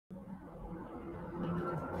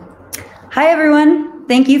Hi, everyone.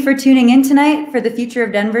 Thank you for tuning in tonight for the Future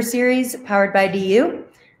of Denver series powered by DU.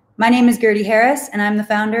 My name is Gertie Harris, and I'm the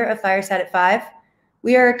founder of Fireside at 5.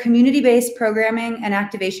 We are a community-based programming and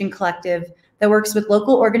activation collective that works with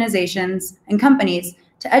local organizations and companies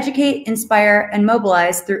to educate, inspire, and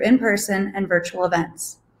mobilize through in-person and virtual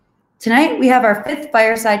events. Tonight, we have our 5th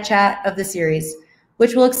Fireside Chat of the series,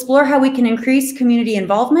 which will explore how we can increase community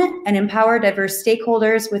involvement and empower diverse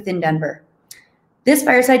stakeholders within Denver. This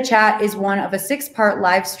Fireside Chat is one of a 6-part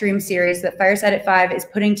live stream series that Fireside at 5 is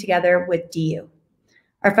putting together with DU.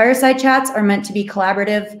 Our Fireside Chats are meant to be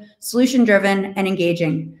collaborative, solution-driven, and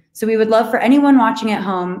engaging. So we would love for anyone watching at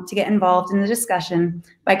home to get involved in the discussion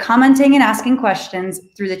by commenting and asking questions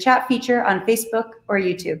through the chat feature on Facebook or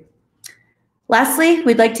YouTube. Lastly,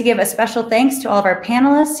 we'd like to give a special thanks to all of our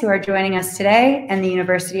panelists who are joining us today and the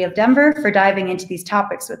University of Denver for diving into these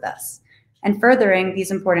topics with us and furthering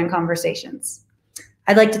these important conversations.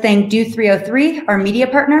 I'd like to thank Do 303, our media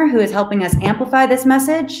partner, who is helping us amplify this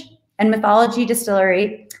message, and Mythology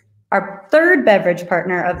Distillery, our 3rd beverage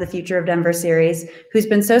partner of the Future of Denver series, who's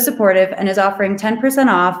been so supportive and is offering 10%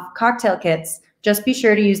 off cocktail kits. Just be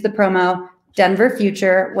sure to use the promo Denver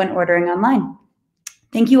Future when ordering online.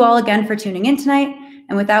 Thank you all again for tuning in tonight.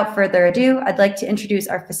 And without further ado, I'd like to introduce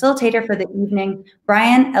our facilitator for the evening,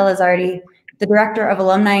 Brian Elizardi, the Director of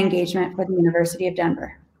Alumni Engagement for the University of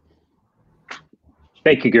Denver.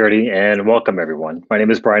 Thank you, Gertie, and welcome everyone. My name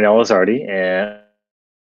is Brian Elizardi, and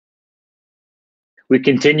we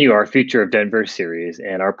continue our Future of Denver series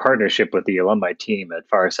and our partnership with the alumni team at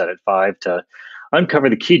Fireside at 5 to uncover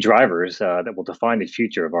the key drivers that will define the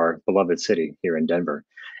future of our beloved city here in Denver.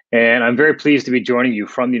 And I'm very pleased to be joining you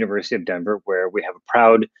from the University of Denver, where we have a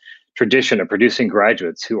proud tradition of producing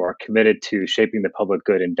graduates who are committed to shaping the public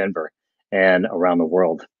good in Denver and around the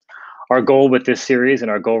world. Our goal with this series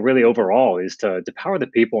and our goal really overall is to power the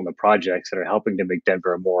people and the projects that are helping to make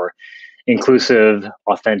Denver a more inclusive,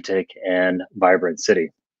 authentic, and vibrant city.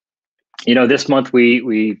 You know, this month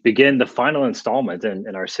we begin the final installment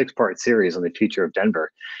in our 6-part series on the future of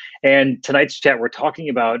Denver. And tonight's chat, we're talking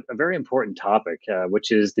about a very important topic,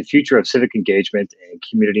 which is the future of civic engagement and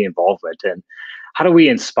community involvement. And how do we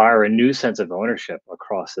inspire a new sense of ownership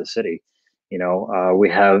across the city? You know, we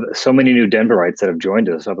have so many new Denverites that have joined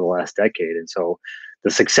us over the last decade. And so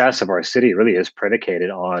the success of our city really is predicated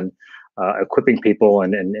on equipping people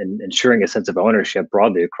and ensuring a sense of ownership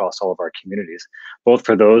broadly across all of our communities, both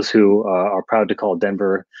for those who are proud to call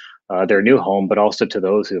Denver their new home, but also to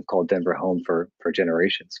those who have called Denver home for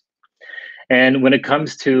generations. And when it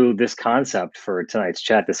comes to this concept for tonight's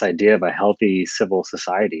chat, this idea of a healthy civil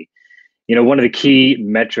society, you know, one of the key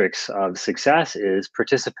metrics of success is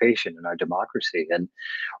participation in our democracy. And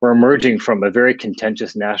we're emerging from a very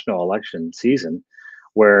contentious national election season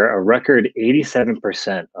where a record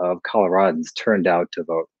 87% of Coloradans turned out to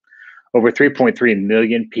vote. Over 3.3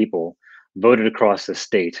 million people voted across the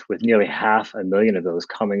state, with nearly 500,000 of those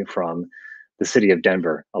coming from the city of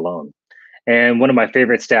Denver alone. And one of my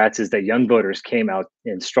favorite stats is that young voters came out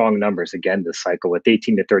in strong numbers again this cycle, with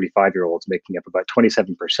 18 to 35-year-olds making up about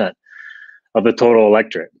 27% of the total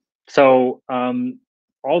electorate. So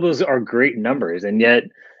all those are great numbers. And yet,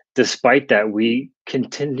 despite that, we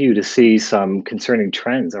continue to see some concerning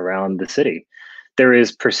trends around the city. There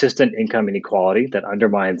is persistent income inequality that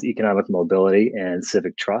undermines economic mobility and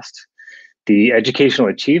civic trust. The educational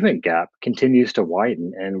achievement gap continues to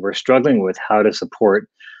widen, and we're struggling with how to support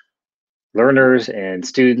learners and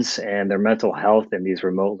students and their mental health in these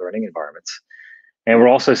remote learning environments. And we're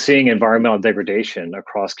also seeing environmental degradation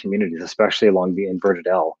across communities, especially along the inverted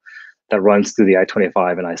L that runs through the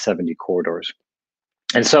I-25 and I-70 corridors.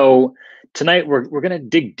 And so tonight we're going to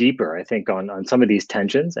dig deeper, I think, on some of these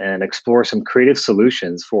tensions and explore some creative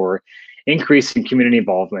solutions for increasing community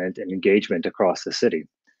involvement and engagement across the city.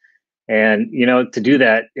 And, you know, to do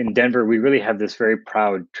that in Denver, we really have this very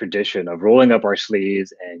proud tradition of rolling up our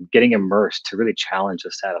sleeves and getting immersed to really challenge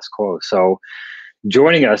the status quo. So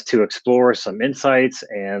joining us to explore some insights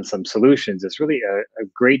and some solutions is really a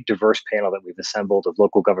great diverse panel that we've assembled of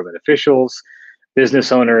local government officials,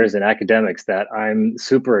 business owners, and academics that I'm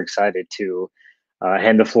super excited to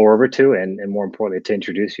hand the floor over to, and more importantly, to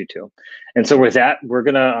introduce you to. And so with that, we're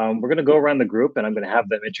gonna go around the group, and I'm gonna have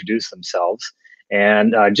them introduce themselves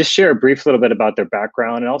and just share a brief little bit about their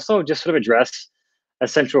background, and also just sort of address a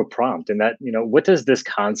central prompt, and that, you know, what does this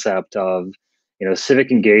concept of, you know,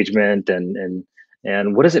 civic engagement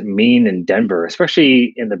and what does it mean in Denver,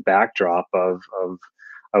 especially in the backdrop of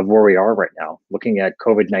where we are right now, looking at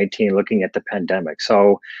COVID-19, looking at the pandemic.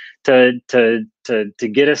 So to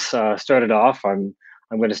get us started off, I'm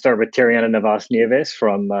I'm going to start with Tariana Navas-Nieves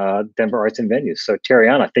from Denver Arts and Venues. So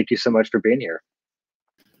Tariana, thank you so much for being here.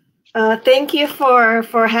 Thank you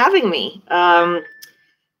for having me.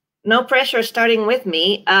 No pressure starting with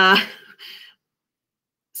me.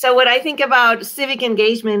 So when I think about civic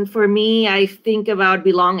engagement, for me, I think about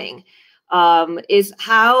belonging. Is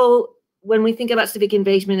how, when we think about civic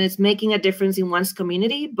engagement, it's making a difference in one's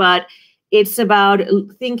community, but it's about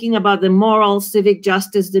thinking about the moral, civic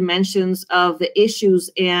justice dimensions of the issues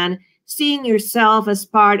and seeing yourself as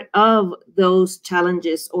part of those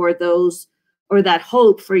challenges or that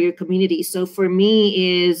hope for your community. So for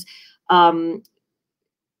me is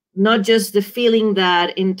not just the feeling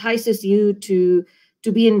that entices you to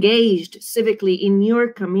be engaged civically in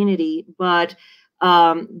your community, but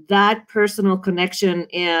that personal connection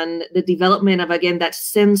and the development of, again, that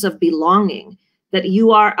sense of belonging, that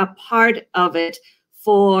you are a part of it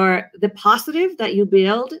for the positive that you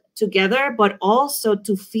build together, but also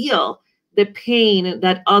to feel the pain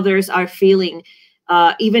that others are feeling,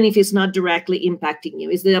 even if it's not directly impacting you.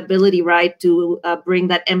 Is the ability, right, to bring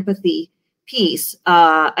that empathy piece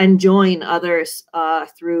and join others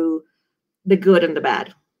through the good and the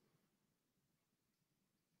bad.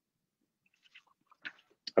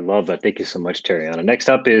 I love that. Thank you so much, Tariana. Next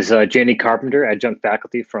up is Janie Carpenter, adjunct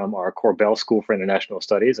faculty from our Corbell School for International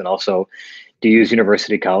Studies and also DU's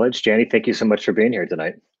University College. Janie, thank you so much for being here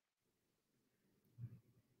tonight.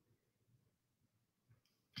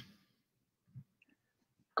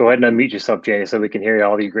 Go ahead and unmute yourself, Janie, so we can hear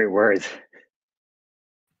all these great words.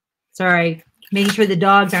 Sorry, making sure the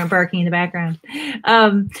dogs aren't barking in the background.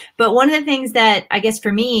 But one of the things that I guess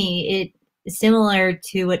for me, it is similar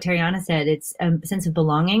to what Tariana said. It's a sense of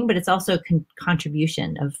belonging, but it's also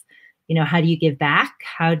contribution of, you know, how do you give back?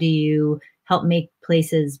 How do you help make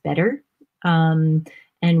places better? And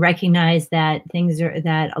recognize that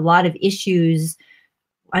that a lot of issues.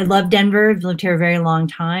 I love Denver. I've lived here a very long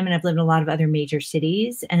time, and I've lived in a lot of other major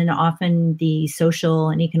cities. And often the social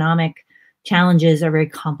and economic challenges are very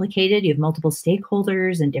complicated. You have multiple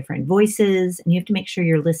stakeholders and different voices, and you have to make sure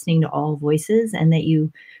you're listening to all voices and that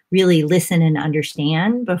you really listen and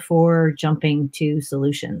understand before jumping to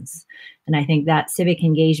solutions. And I think that civic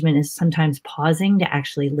engagement is sometimes pausing to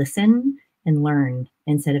actually listen and learn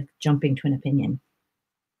instead of jumping to an opinion.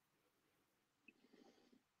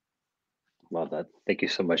 Love that. Thank you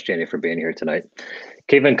so much, Janie, for being here tonight.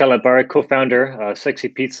 Kevin Calabara, co-founder, Sexy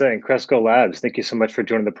Pizza and Cresco Labs. Thank you so much for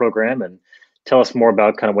joining the program and tell us more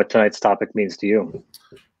about kind of what tonight's topic means to you.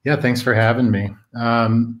 Yeah, thanks for having me.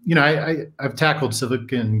 You know, I've tackled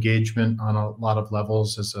civic engagement on a lot of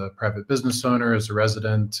levels as a private business owner, as a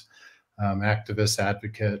resident, activist,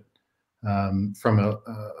 advocate, from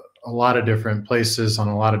a lot of different places on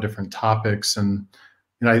a lot of different topics. And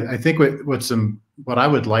you know, I think what I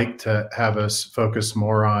would like to have us focus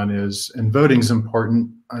more on is, and voting's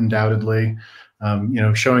important, undoubtedly. You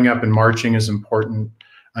know, showing up and marching is important,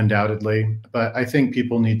 undoubtedly. But I think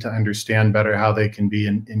people need to understand better how they can be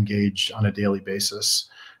engaged on a daily basis.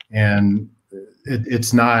 And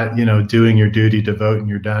it's not, you know, doing your duty to vote and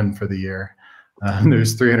you're done for the year.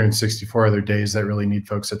 There's 364 other days that really need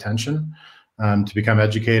folks' attention to become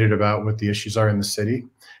educated about what the issues are in the city.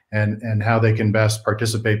 And how they can best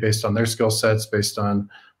participate based on their skill sets, based on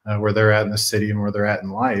where they're at in the city and where they're at in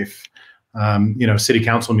life. You know, city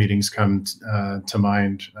council meetings come to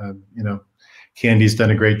mind. You know, Candy's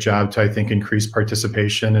done a great job to, I think, increase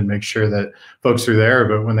participation and make sure that folks are there.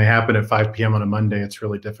 But when they happen at 5 p.m. on a Monday, it's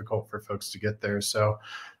really difficult for folks to get there. So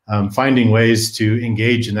finding ways to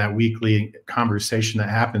engage in that weekly conversation that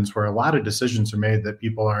happens where a lot of decisions are made that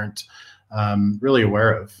people aren't really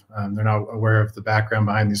aware of. They're not aware of the background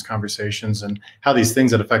behind these conversations and how these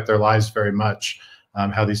things that affect their lives very much,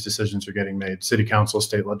 how these decisions are getting made, city council,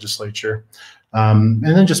 state legislature, and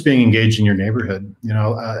then just being engaged in your neighborhood. You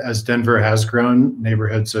know, as Denver has grown,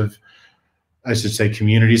 neighborhoods have, I should say,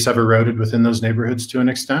 communities have eroded within those neighborhoods to an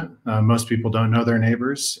extent. Most people don't know their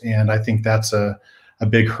neighbors. And I think that's a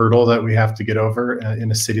big hurdle that we have to get over in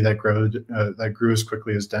a city that grew as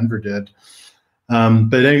quickly as Denver did.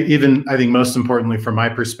 But even, I think most importantly, from my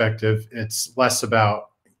perspective, it's less about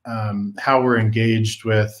how we're engaged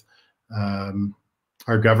with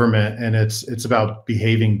our government, and it's about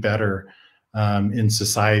behaving better in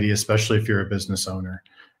society, especially if you're a business owner.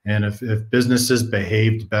 And if businesses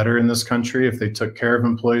behaved better in this country, if they took care of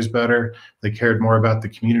employees better, they cared more about the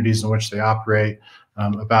communities in which they operate,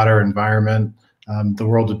 about our environment, the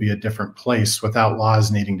world would be a different place without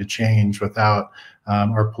laws needing to change, without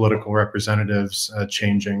our political representatives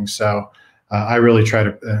changing. So I really try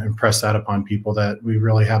to impress that upon people, that we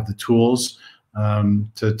really have the tools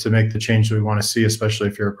to make the change that we want to see, especially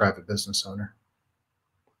if you're a private business owner.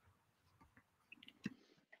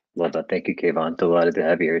 Love that. Thank you, Kayvon. Delighted to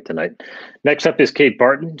have you here tonight. Next up is Kate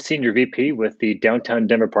Barton, Senior VP with the Downtown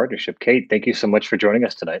Denver Partnership. Kate, thank you so much for joining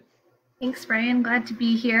us tonight. Thanks, Brian. Glad to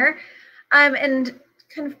be here. And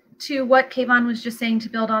kind of to what Kayvon was just saying, to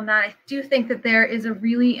build on that, I do think that there is a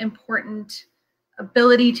really important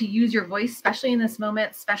ability to use your voice, especially in this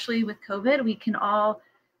moment, especially with COVID. We can all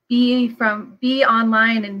be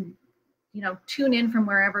online and tune in from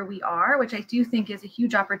wherever we are, which I do think is a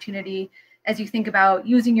huge opportunity as you think about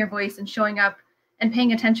using your voice and showing up and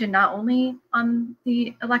paying attention not only on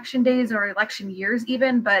the election days or election years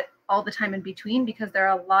even, but all the time in between, because there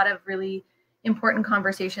are a lot of really important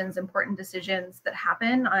conversations, important decisions that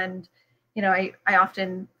happen. And, I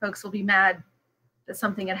often, folks will be mad that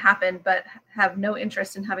something had happened, but have no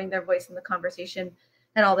interest in having their voice in the conversation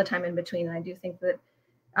at all the time in between. And I do think that,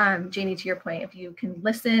 Janie, to your point, if you can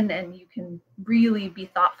listen and you can really be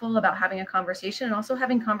thoughtful about having a conversation, and also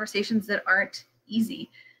having conversations that aren't easy,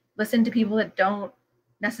 listen to people that don't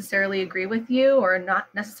necessarily agree with you or not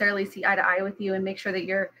necessarily see eye to eye with you, and make sure that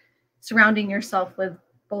you're surrounding yourself with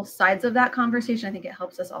both sides of that conversation. I think it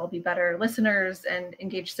helps us all be better listeners and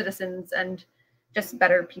engaged citizens and just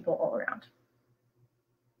better people all around.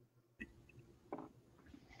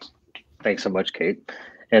 Thanks so much, Kate.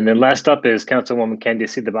 And then last up is Councilwoman Candy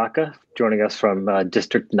Sidibaka, joining us from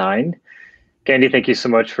District 9. Candy, thank you so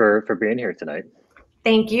much for being here tonight.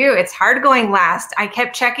 Thank you. It's hard going last. I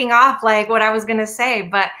kept checking off like what I was going to say,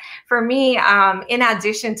 but for me, in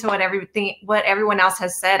addition to what everyone else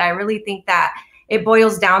has said, I really think that it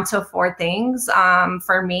boils down to 4 things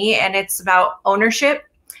for me, and it's about ownership,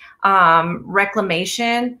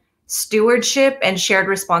 reclamation, stewardship, and shared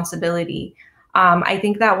responsibility. I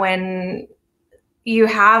think that when you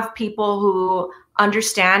have people who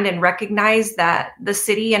understand and recognize that the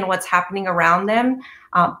city and what's happening around them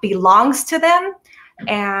belongs to them,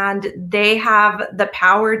 and they have the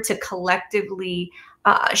power to collectively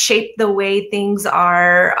shape the way things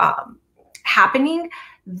are happening,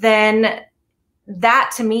 then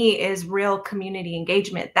that to me is real community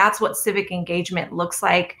engagement. That's what civic engagement looks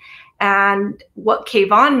like. And what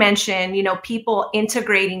Kayvon mentioned, people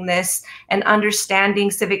integrating this and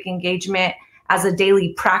understanding civic engagement as a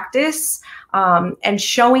daily practice, and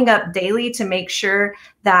showing up daily to make sure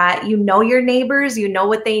that you know your neighbors, you know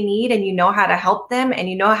what they need, and you know how to help them, and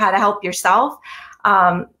you know how to help yourself.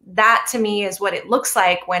 That to me is what it looks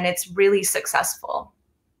like when it's really successful.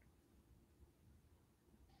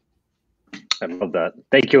 I love that.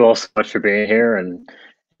 Thank you all so much for being here. And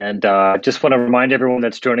just want to remind everyone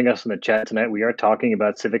that's joining us in the chat tonight, we are talking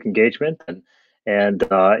about civic engagement. And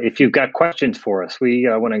if you've got questions for us, we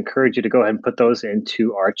want to encourage you to go ahead and put those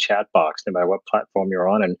into our chat box, no matter what platform you're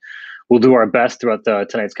on. And we'll do our best throughout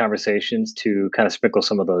tonight's conversations to kind of sprinkle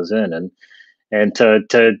some of those in. And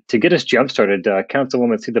to get us jump started,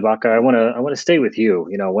 Councilwoman Sidibaka, I want to stay with you.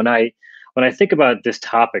 When I think about this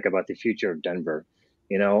topic about the future of Denver,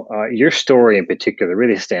 your story in particular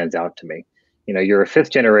really stands out to me. You're a 5th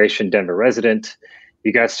generation Denver resident.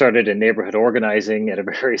 You got started in neighborhood organizing at a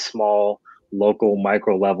very small local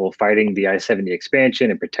micro level, fighting the I-70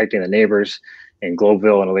 expansion and protecting the neighbors in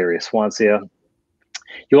Globeville and Elyria Swansea.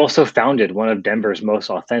 You also founded one of Denver's most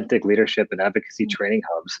authentic leadership and advocacy training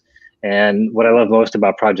hubs. And what I love most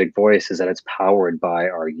about Project Voice is that it's powered by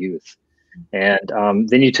our youth. And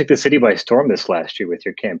then you took the city by storm this last year with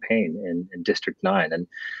your campaign in District 9. And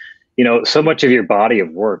so much of your body of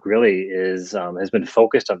work really has been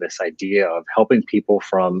focused on this idea of helping people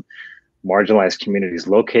from marginalized communities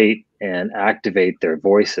locate and activate their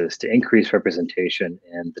voices to increase representation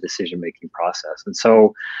in the decision-making process. And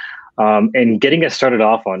so, and getting us started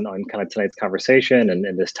off on kind of tonight's conversation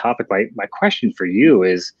and this topic, my question for you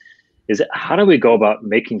is how do we go about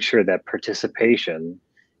making sure that participation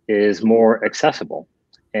is more accessible?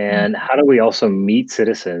 And how do we also meet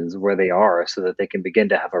citizens where they are so that they can begin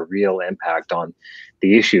to have a real impact on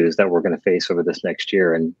the issues that we're going to face over this next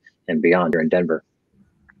year and beyond here in Denver?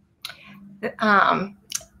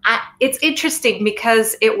 It's interesting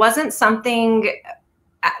because it wasn't something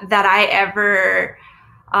that I ever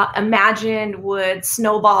imagined would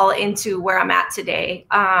snowball into where I'm at today.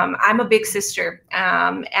 I'm a big sister,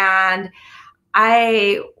 and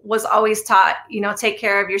I was always taught, take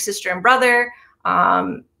care of your sister and brother,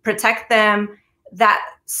 protect them. That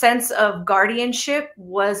sense of guardianship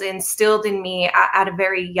was instilled in me at a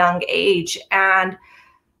very young age. And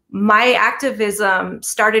my activism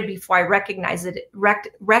started before I recognized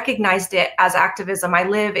it as activism. I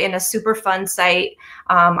live in a Superfund site.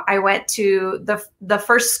 I went to the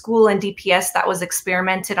first school in DPS that was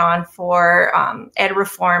experimented on for ed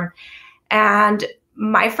reform. And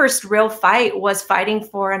my first real fight was fighting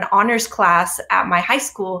for an honors class at my high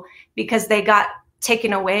school because they got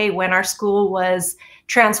taken away when our school was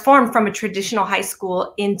transformed from a traditional high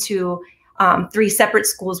school into 3 separate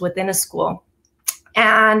schools within a school.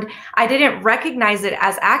 And I didn't recognize it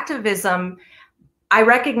as activism. I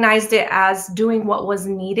recognized it as doing what was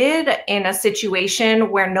needed in a situation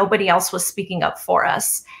where nobody else was speaking up for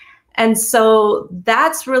us. And so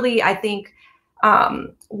that's really, I think,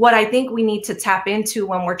 what I think we need to tap into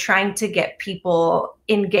when we're trying to get people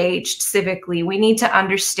engaged civically. We need to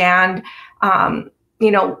understand,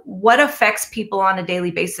 what affects people on a daily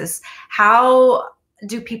basis. How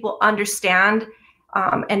do people understand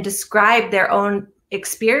and describe their own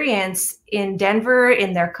experience in Denver,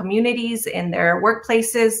 in their communities, in their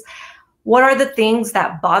workplaces? What are the things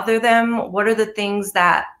that bother them? What are the things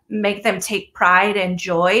that make them take pride and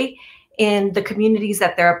joy in the communities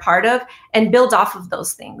that they're a part of, and build off of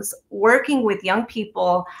those things? Working with young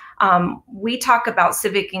people, we talk about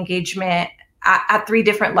civic engagement at 3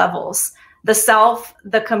 different levels: the self,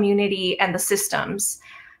 the community, and the systems.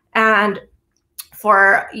 And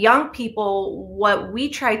for young people, what we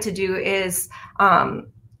try to do is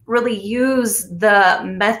really use the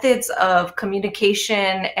methods of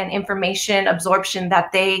communication and information absorption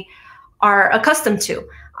that they are accustomed to.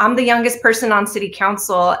 I'm the youngest person on city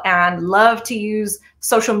council and love to use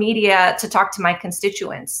social media to talk to my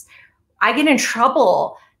constituents. I get in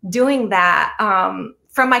trouble doing that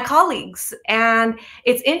from my colleagues. And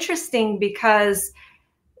it's interesting because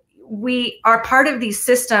we are part of these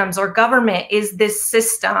systems, or government is this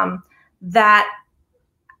system that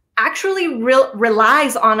actually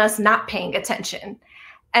relies on us not paying attention.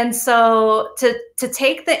 And so to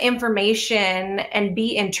take the information and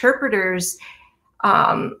be interpreters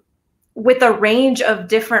with a range of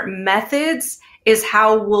different methods is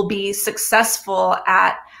how we'll be successful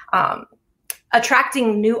at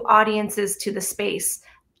attracting new audiences to the space.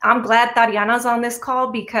 I'm glad Tariana's on this call,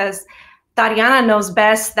 because Tariana knows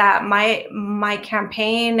best that my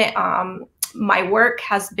campaign, my work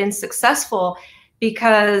has been successful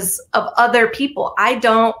because of other people. I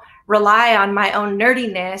don't rely on my own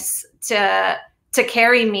nerdiness to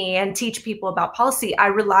carry me and teach people about policy. I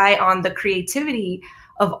rely on the creativity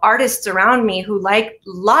of artists around me who like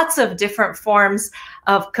lots of different forms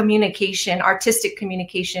of communication, artistic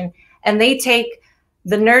communication, and they take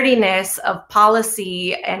the nerdiness of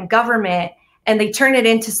policy and government and they turn it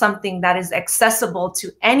into something that is accessible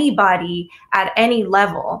to anybody at any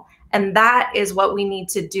level. And that is what we need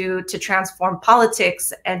to do to transform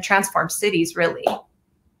politics and transform cities, really.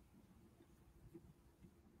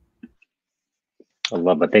 I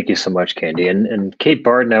love it. Thank you so much, Candy. And Kate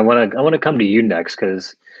Barton, I want to come to you next,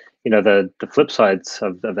 because the flip sides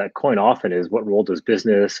of that coin often is, what role does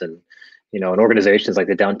business and and organizations like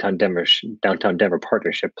the Downtown Denver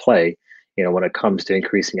Partnership play when it comes to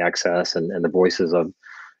increasing access and the voices of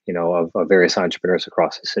of various entrepreneurs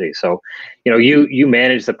across the city. So, you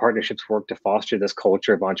manage the partnership's work to foster this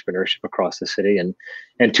culture of entrepreneurship across the city.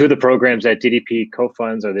 And 2 of the programs that DDP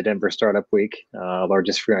co-funds are the Denver Startup Week,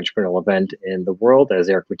 largest free entrepreneurial event in the world, as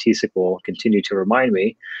Eric Matisic will continue to remind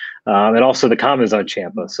me, and also the Common Zone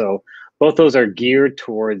Champa. So both those are geared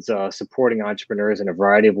towards supporting entrepreneurs in a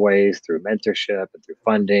variety of ways, through mentorship and through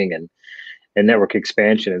funding and network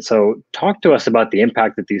expansion. And so talk to us about the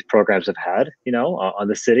impact that these programs have had, on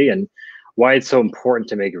the city, and why it's so important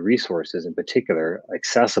to make resources in particular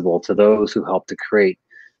accessible to those who help to create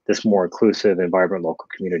this more inclusive and vibrant local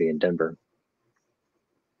community in Denver.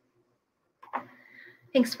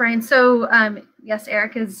 Thanks, Brian. So yes,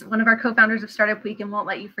 Eric is one of our co-founders of Startup Week, and won't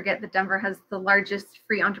let you forget that Denver has the largest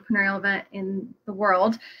free entrepreneurial event in the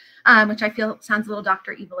world, which I feel sounds a little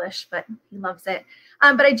Dr. Evil-ish, but he loves it.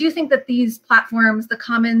 But I do think that these platforms, the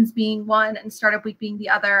Commons being one and Startup Week being the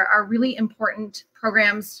other, are really important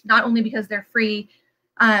programs, not only because they're free.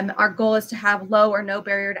 Our goal is to have low or no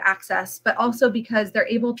barrier to access, but also because they're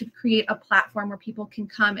able to create a platform where people can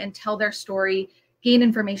come and tell their story, gain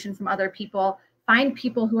information from other people, find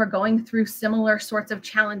people who are going through similar sorts of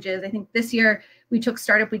challenges. I think this year we took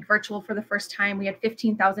Startup Week virtual for the first time. We had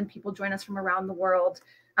 15,000 people join us from around the world.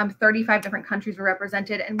 35 different countries were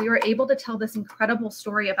represented, and we were able to tell this incredible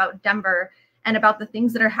story about Denver and about the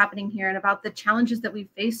things that are happening here and about the challenges that we've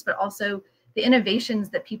faced, but also the innovations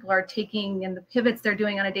that people are taking and the pivots they're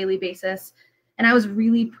doing on a daily basis. And I was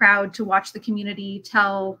really proud to watch the community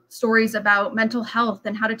tell stories about mental health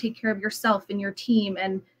and how to take care of yourself and your team,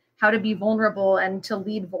 and how to be vulnerable and to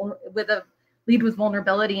lead with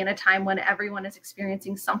vulnerability in a time when everyone is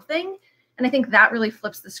experiencing something. And I think that really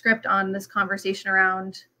flips the script on this conversation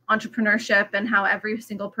around entrepreneurship and how every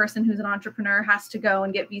single person who's an entrepreneur has to go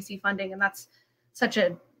and get VC funding. And that's such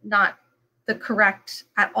a not the correct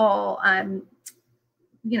at all.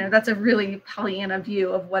 That's a really Pollyanna view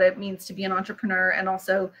of what it means to be an entrepreneur, and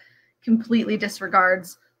also completely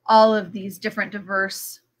disregards all of these different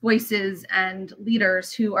diverse voices and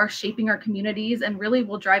leaders who are shaping our communities and really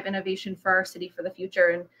will drive innovation for our city for the future.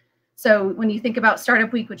 And so when you think about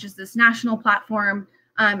Startup Week, which is this national platform,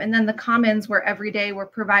 and then the Commons, where every day we're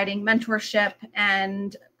providing mentorship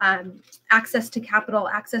and access to capital,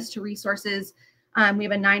 access to resources. We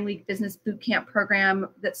have a 9-week business boot camp program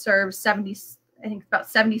that serves about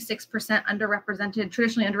 76%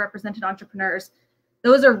 traditionally underrepresented entrepreneurs.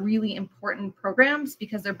 Those are really important programs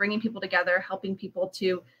because they're bringing people together, helping people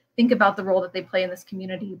to think about the role that they play in this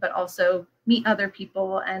community, but also meet other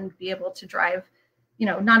people and be able to drive,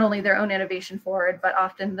 not only their own innovation forward, but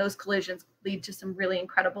often those collisions lead to some really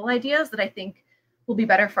incredible ideas that I think will be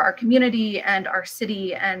better for our community and our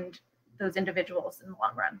city and those individuals in the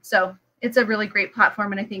long run. So it's a really great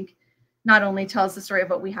platform. And I think not only tells the story of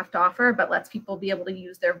what we have to offer, but lets people be able to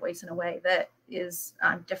use their voice in a way that is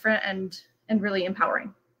different and really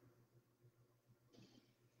empowering.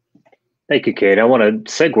 Thank you, Kate. I want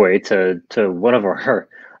to segue to one of our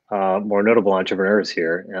more notable entrepreneurs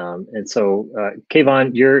here. And so,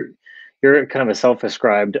 Kayvon, you're kind of a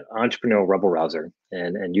self-described entrepreneurial rebel rouser,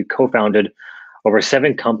 and you co-founded over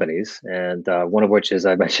 7 companies, and one of which is,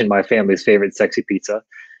 I mentioned, my family's favorite, Sexy Pizza.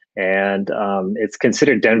 And it's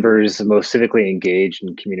considered Denver's most civically engaged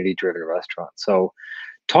and community-driven restaurant. So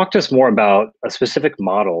talk to us more about a specific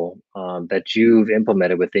model that you've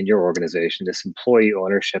implemented within your organization, this employee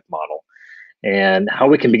ownership model, and how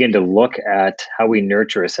we can begin to look at how we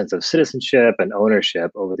nurture a sense of citizenship and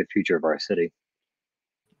ownership over the future of our city.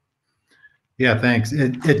 Yeah, thanks.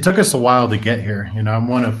 It took us a while to get here. I'm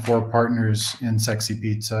one of 4 partners in Sexy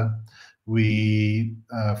Pizza. We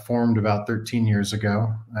formed about 13 years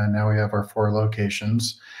ago, and now we have our 4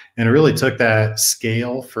 locations. And it really took that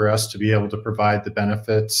scale for us to be able to provide the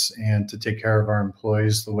benefits and to take care of our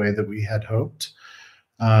employees the way that we had hoped.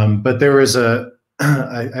 But there was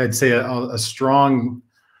I'd say a strong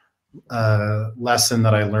lesson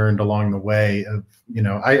that I learned along the way of,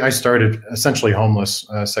 I started essentially homeless,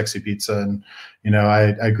 Sexy Pizza. And,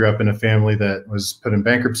 I grew up in a family that was put in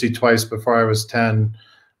bankruptcy twice before I was 10.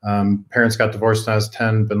 Parents got divorced when I was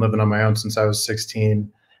 10, been living on my own since I was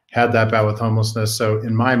 16, had that bout with homelessness. So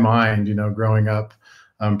in my mind, growing up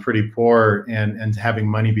pretty poor and having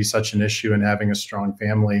money be such an issue and having a strong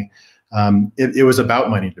family, it was about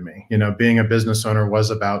money to me. Being a business owner was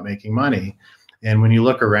about making money. And when you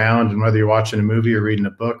look around, and whether you're watching a movie or reading a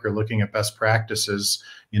book or looking at best practices,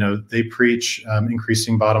 they preach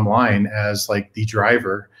increasing bottom line as like the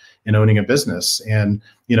driver in owning a business. And,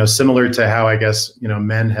 similar to how I guess,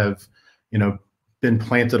 men have, been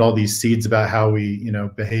planted all these seeds about how we,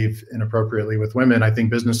 behave inappropriately with women, I think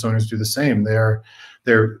business owners do the same.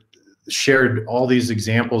 They're shared all these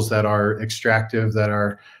examples that are extractive, that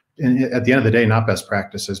are, at the end of the day, not best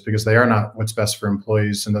practices, because they are not what's best for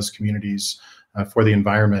employees in those communities, for the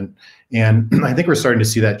environment. And I think we're starting to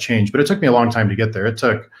see that change, but it took me a long time to get there. It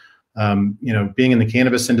took, being in the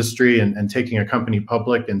cannabis industry and taking a company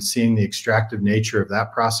public and seeing the extractive nature of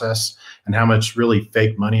that process and how much really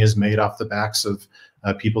fake money is made off the backs of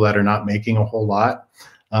people that are not making a whole lot.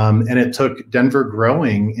 And it took Denver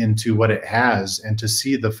growing into what it has, and to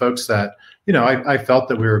see the folks that, I felt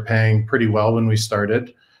that we were paying pretty well when we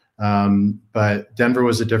started. But Denver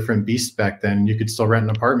was a different beast back then. You could still rent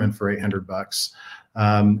an apartment for $800.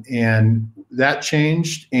 And that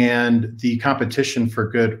changed, and the competition for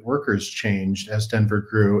good workers changed as Denver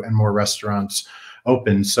grew and more restaurants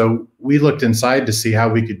opened. So we looked inside to see how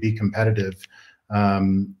we could be competitive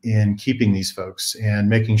in keeping these folks and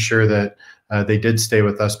making sure that they did stay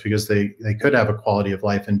with us, because they could have a quality of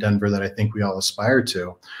life in Denver that I think we all aspire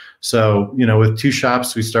to. So, with 2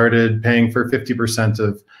 shops, we started paying for 50%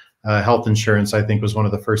 of health insurance, I think, was one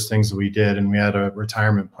of the first things that we did, and we had a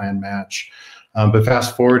retirement plan match. But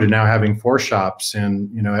fast forward to now having 4 shops,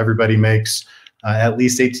 and everybody makes at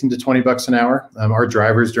least $18 to $20 an hour. Our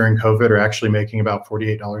drivers during COVID are actually making about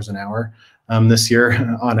 $48 an hour this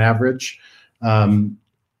year on average.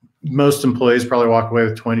 Most employees probably walk away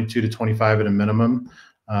with 22 to 25 at a minimum.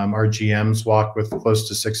 Our GMs walk with close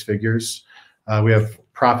to 6 figures. We have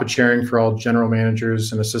profit sharing for all general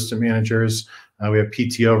managers and assistant managers. We have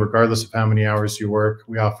PTO regardless of how many hours you work.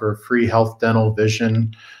 We offer free health, dental,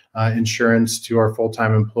 vision insurance to our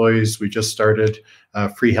full-time employees. We just started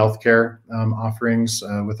free healthcare offerings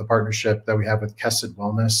with a partnership that we have with Kesset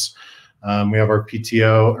Wellness. We have our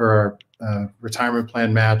PTO, or our retirement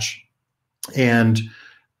plan match. And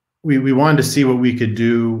we wanted to see what we could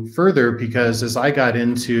do further, because as I got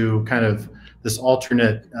into kind of this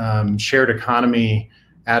alternate shared economy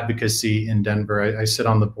advocacy in Denver. I sit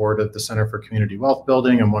on the board of the Center for Community Wealth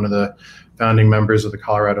Building. I'm one of the founding members of the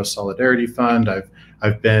Colorado Solidarity Fund.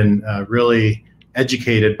 I've been really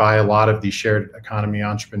educated by a lot of these shared economy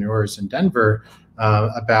entrepreneurs in Denver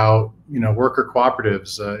about worker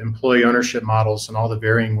cooperatives, employee ownership models, and all the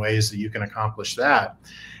varying ways that you can accomplish that.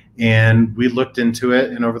 And we looked into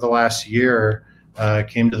it, and over the last year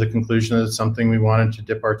came to the conclusion that it's something we wanted to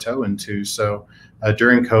dip our toe into. So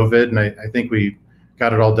during COVID, and I think we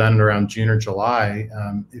got it all done around June or July,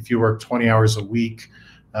 if you work 20 hours a week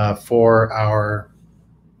for our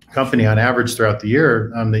company on average throughout the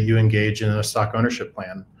year, that you engage in a stock ownership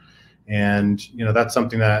plan. And that's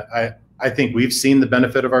something that I think we've seen the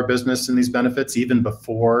benefit of our business in these benefits even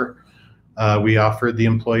before we offered the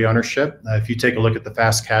employee ownership. If you take a look at the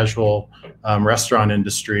fast casual restaurant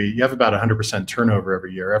industry, you have about 100% turnover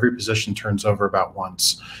every year. Every position turns over about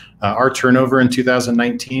once. Our turnover in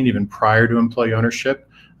 2019, even prior to employee ownership,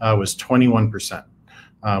 was 21%,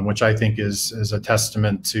 which I think is a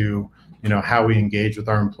testament to how we engage with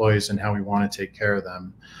our employees and how we want to take care of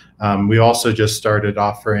them. We also just started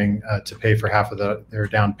offering to pay for half of their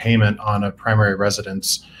down payment on a primary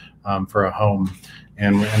residence for a home.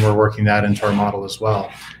 And we're working that into our model as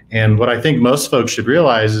well. And what I think most folks should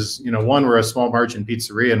realize is, one, we're a small margin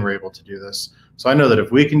pizzeria and we're able to do this. So I know that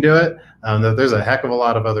if we can do it, that there's a heck of a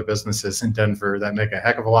lot of other businesses in Denver that make a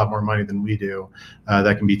heck of a lot more money than we do,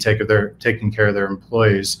 that can be taking care of their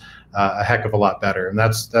employees a heck of a lot better. And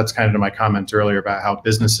that's kind of to my comment earlier about how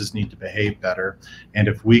businesses need to behave better. And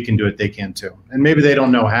if we can do it, they can too. And maybe they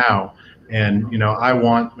don't know how. And I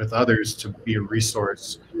want with others to be a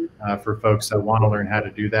resource for folks that want to learn how to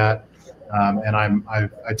do that. And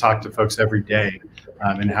I talk to folks every day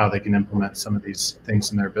and how they can implement some of these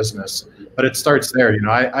things in their business. But it starts there.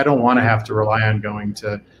 I don't want to have to rely on going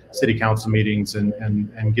to city council meetings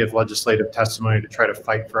and give legislative testimony to try to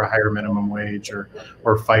fight for a higher minimum wage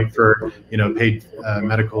or fight for paid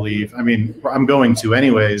medical leave. I mean, I'm going to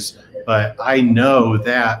anyways, but I know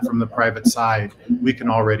that from the private side, we can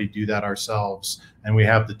already do that ourselves, and we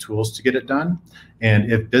have the tools to get it done.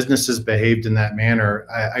 And if businesses behaved in that manner,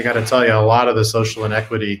 I got to tell you, a lot of the social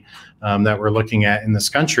inequity that we're looking at in this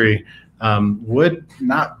country would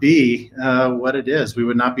not be what it is. We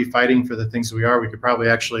would not be fighting for the things that we are. We could probably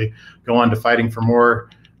actually go on to fighting for more,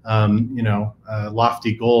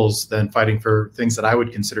 lofty goals than fighting for things that I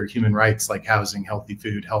would consider human rights, like housing, healthy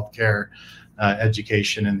food, healthcare,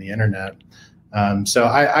 education, and the internet. So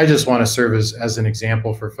I just want to serve as an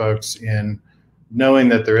example for folks in knowing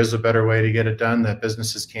that there is a better way to get it done, that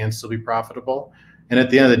businesses can still be profitable. And at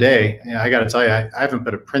the end of the day, I got to tell you, I haven't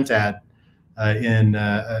put a print ad in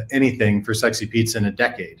anything for Sexy Pizza in a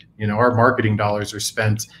decade. Our marketing dollars are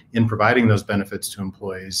spent in providing those benefits to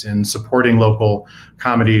employees, in supporting local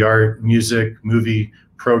comedy, art, music, movie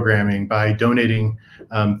programming, by donating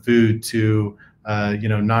food to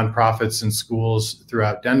nonprofits and schools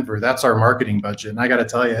throughout Denver. That's our marketing budget. And I got to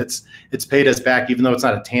tell you, it's paid us back, even though it's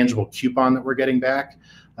not a tangible coupon that we're getting back.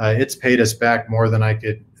 It's paid us back more than I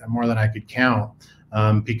could count,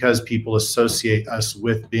 because people associate us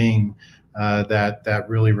with being that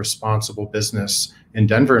really responsible business in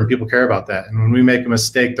Denver, and people care about that. And when we make a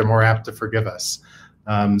mistake, they're more apt to forgive us.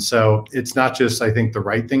 So it's not just, I think, the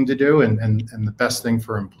right thing to do and the best thing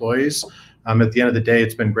for employees. At the end of the day,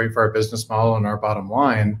 it's been great for our business model and our bottom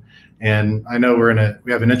line. And I know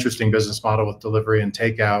we have an interesting business model with delivery and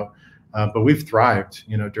takeout, but we've thrived,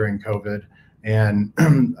 during COVID. And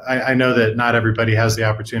I know that not everybody has the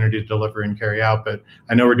opportunity to deliver and carry out, but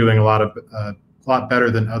I know we're doing a lot better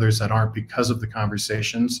than others that aren't, because of the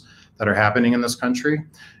conversations that are happening in this country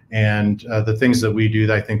and the things that we do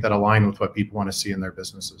that I think that align with what people want to see in their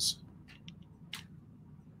businesses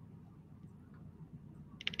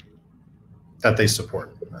that they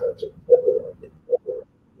support.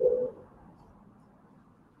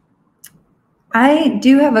 I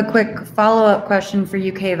do have a quick follow-up question for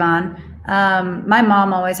you, Kayvon. My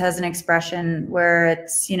mom always has an expression where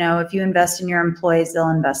it's, if you invest in your employees, they'll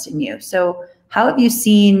invest in you. So how have you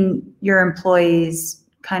seen your employees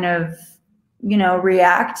kind of,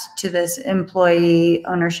 react to this employee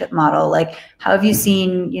ownership model? Like, how have you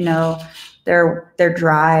seen, their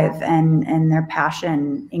drive and their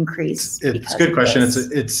passion increase? It's a good question.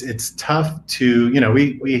 It's tough to,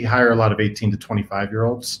 we hire a lot of 18 to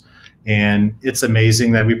 25-year-olds, and it's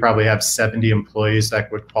amazing that we probably have 70 employees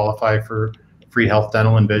that would qualify for free health,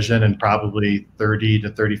 dental, and vision, and probably 30 to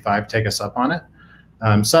 35 take us up on it.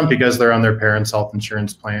 Some because they're on their parents' health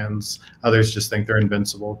insurance plans. Others just think they're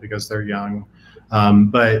invincible because they're young.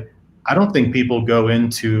 But I don't think people go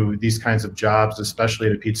into these kinds of jobs, especially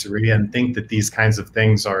at a pizzeria, and think that these kinds of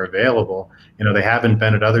things are available. You know, they haven't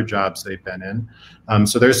been at other jobs they've been in.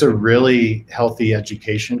 So there's a really healthy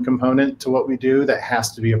education component to what we do that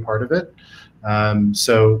has to be a part of it.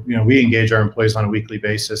 So, you know, we engage our employees on a weekly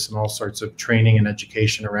basis in all sorts of training and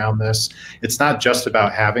education around this. It's not just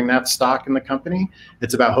about having that stock in the company.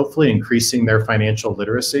 It's about hopefully increasing their financial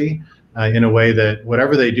literacy in a way that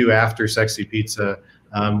whatever they do after Sexy Pizza,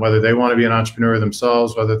 whether they want to be an entrepreneur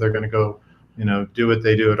themselves, whether they're going to go, you know, do what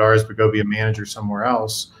they do at ours, but go be a manager somewhere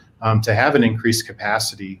else, to have an increased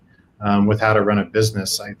capacity with how to run a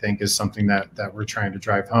business, I think is something that we're trying to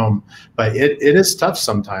drive home. But it is tough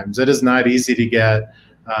sometimes. It is not easy to get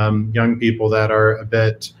young people that are a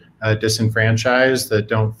bit disenfranchised, that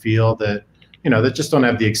don't feel that, you know, that just don't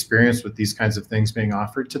have the experience with these kinds of things being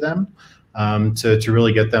offered to them, to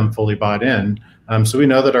really get them fully bought in. So we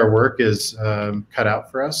know that our work is cut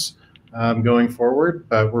out for us going forward,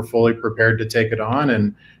 but we're fully prepared to take it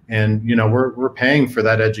on. And you know, we're paying for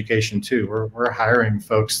that education too. We're hiring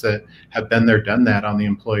folks that have been there, done that on the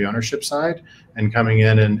employee ownership side, and coming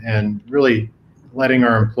in and really letting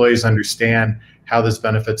our employees understand how this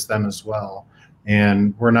benefits them as well.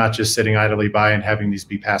 And we're not just sitting idly by and having these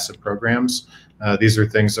be passive programs. These are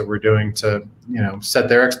things that we're doing to, you know, set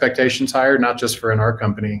their expectations higher, not just for in our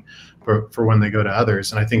company, but for when they go to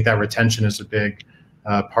others. And I think that retention is a big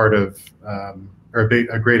part of, or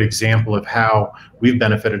a great example of how we've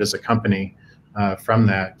benefited as a company from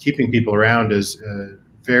that. Keeping people around is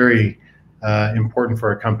very important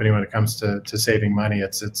for a company when it comes to saving money.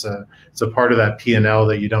 It's a part of that P&L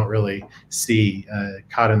that you don't really see,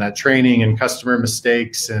 caught in that training and customer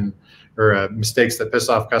mistakes or mistakes that piss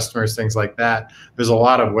off customers, things like that. There's a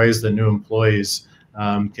lot of ways that new employees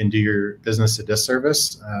can do your business a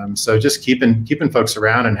disservice. So just keeping folks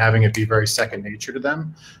around and having it be very second nature to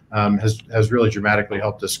them has really dramatically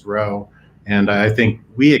helped us grow. And I think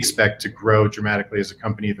we expect to grow dramatically as a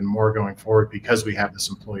company even more going forward because we have this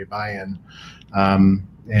employee buy-in,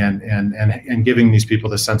 and giving these people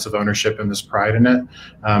the sense of ownership and this pride in it.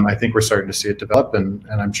 I think we're starting to see it develop, and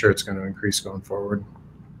I'm sure it's going to increase going forward.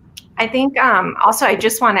 I think also I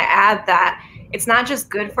just want to add that it's not just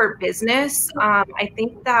good for business. I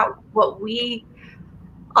think that what we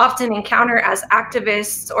often encounter as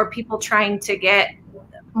activists or people trying to get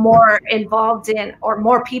more involved in, or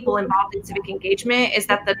more people involved in civic engagement, is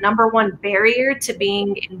that the number one barrier to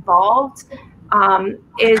being involved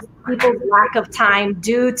is people's lack of time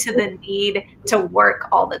due to the need to work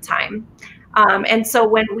all the time. And so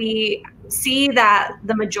when we see that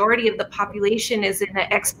the majority of the population is in an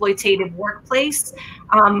exploitative workplace,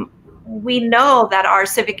 we know that our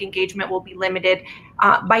civic engagement will be limited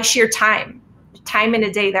by sheer time in a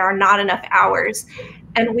day. There are not enough hours.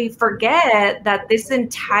 And we forget that this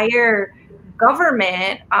entire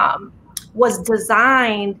government was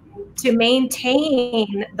designed to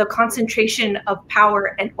maintain the concentration of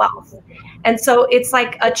power and wealth. And so it's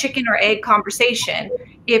like a chicken or egg conversation.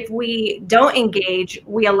 If we don't engage,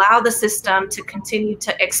 we allow the system to continue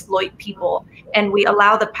to exploit people, and we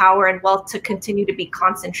allow the power and wealth to continue to be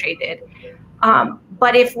concentrated.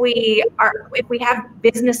 But if we have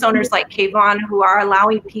business owners like Kayvon who are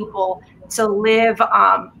allowing people to live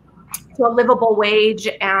to a livable wage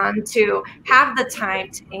and to have the time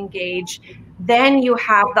to engage, then you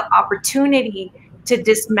have the opportunity to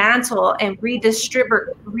dismantle and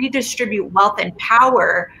redistribute wealth and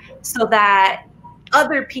power so that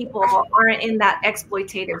other people aren't in that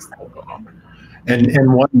exploitative cycle.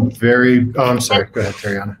 And one very, oh, I'm sorry, go ahead,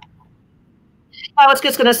 Tariana. I was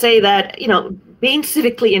just going to say that, you know, being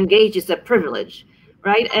civically engaged is a privilege,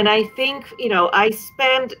 right? And I think, you know, I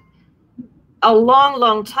spend a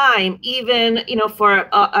long time, even, you know, for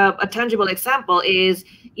a tangible example is,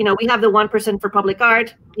 you know, we have the 1% for public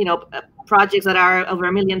art, you know, projects that are over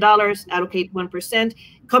 $1 million, allocate 1%.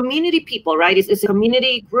 Community people, right? It's a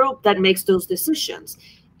community group that makes those decisions.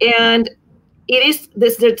 And it is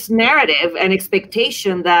this narrative and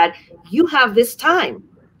expectation that you have this time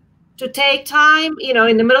to take time, you know,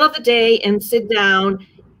 in the middle of the day and sit down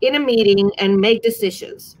in a meeting and make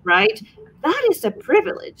decisions, right? That is a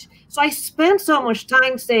privilege. So I spend so much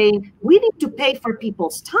time saying we need to pay for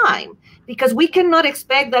people's time, because we cannot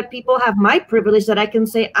expect that people have my privilege that I can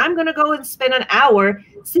say, I'm going to go and spend an hour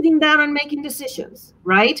sitting down and making decisions,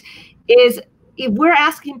 right? Is if we're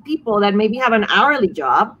asking people that maybe have an hourly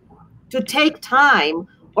job to take time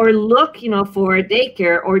or look, you know, for a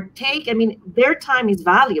daycare or take, I mean, their time is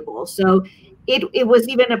valuable. So it was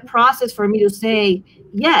even a process for me to say,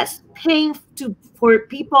 yes, paying for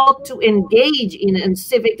people to engage in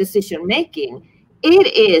civic decision making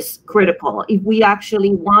it is critical if we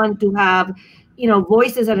actually want to have,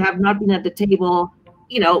 voices that have not been at the table,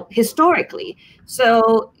 historically.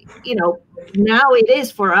 So, now it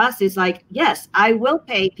is for us, it's like, yes, I will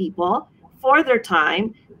pay people for their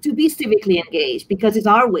time to be civically engaged because it's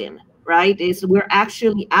our win, right? We're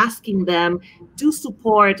actually asking them to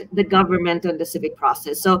support the government and the civic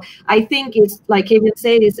process. So I think it's like Kevin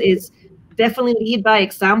said, is definitely lead by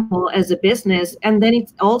example as a business. And then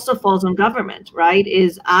it also falls on government, right?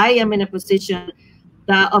 Is I am in a position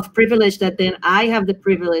of privilege that then I have the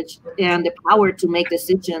privilege and the power to make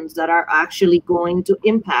decisions that are actually going to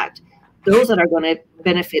impact those that are going to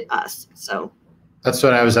benefit us. So that's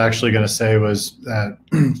what I was actually going to say, was that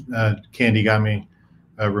Candy got me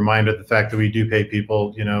reminded the fact that we do pay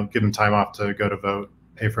people, give them time off to go to vote,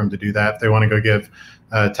 pay for them to do that. If they want to go give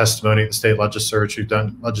testimony at the state legislature,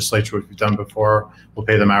 which we've done before, we'll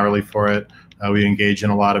pay them hourly for it. We engage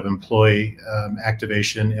in a lot of employee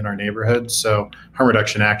activation in our neighborhoods. So Harm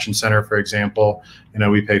Reduction Action Center, for example,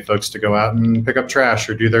 we pay folks to go out and pick up trash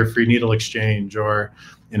or do their free needle exchange, or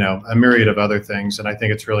a myriad of other things. And I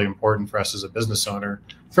think it's really important for us as a business owner.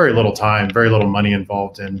 Very little time, very little money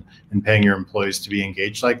involved in paying your employees to be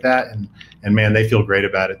engaged like that. And man, they feel great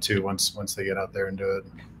about it too once they get out there and do it.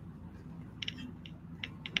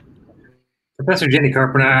 Professor Jenny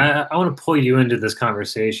Carpenter, I want to pull you into this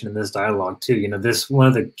conversation and this dialogue too. This one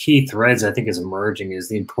of the key threads I think is emerging is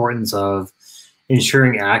the importance of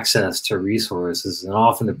ensuring access to resources and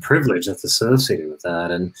often the privilege that's associated with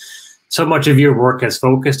that. And so much of your work has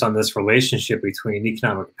focused on this relationship between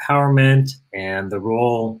economic empowerment and the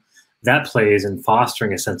role that plays in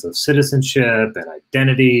fostering a sense of citizenship and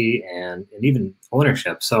identity and even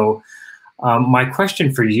ownership. So my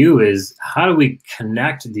question for you is, how do we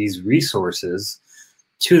connect these resources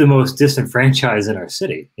to the most disenfranchised in our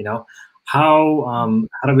city? How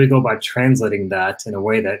do we go about translating that in a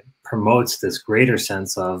way that promotes this greater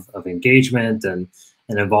sense of engagement and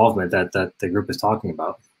involvement that the group is talking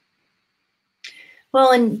about?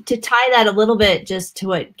 Well, and to tie that a little bit just to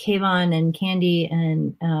what Kayvon and Candy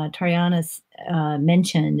and Tariana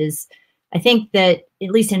mentioned, is I think that, at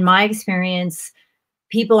least in my experience,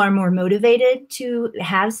 people are more motivated to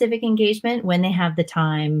have civic engagement when they have the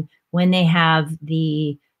time, when they have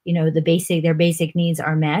the, their basic needs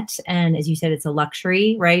are met. And as you said, it's a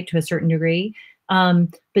luxury, right, to a certain degree.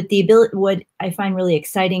 But the ability, what I find really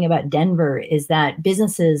exciting about Denver is that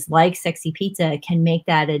businesses like Sexy Pizza can make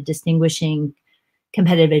that a distinguishing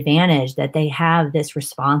competitive advantage, that they have this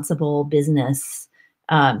responsible business,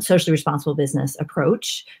 socially responsible business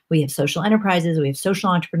approach. We have social enterprises, we have social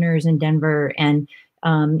entrepreneurs in Denver, and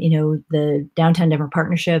the Downtown Denver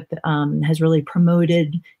Partnership has really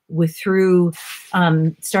promoted through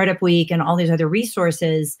Startup Week and all these other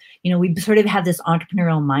resources. We sort of have this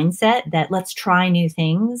entrepreneurial mindset that let's try new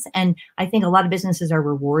things. And I think a lot of businesses are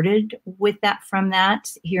rewarded from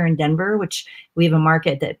that here in Denver, which we have a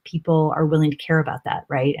market that people are willing to care about that,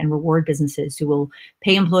 right? And reward businesses who will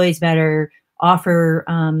pay employees better, offer,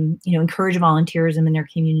 encourage volunteerism in their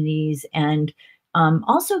communities, and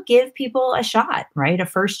also give people a shot, right? A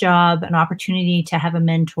first job, an opportunity to have a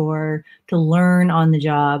mentor, to learn on the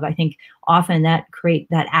job. I think often that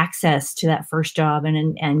access to that first job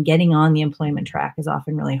and getting on the employment track is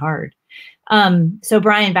often really hard. So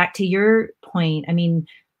Brian, back to your point, I mean,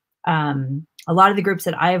 a lot of the groups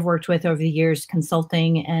that I have worked with over the years,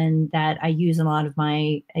 consulting, and that I use in a lot of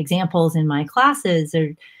my examples in my classes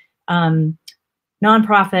are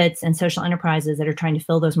nonprofits and social enterprises that are trying to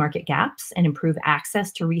fill those market gaps and improve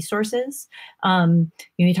access to resources. When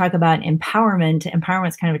you talk about empowerment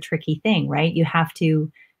is kind of a tricky thing, right? You have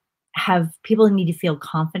to have people who need to feel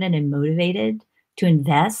confident and motivated to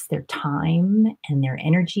invest their time and their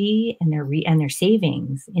energy and their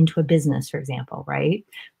savings into a business, for example, right?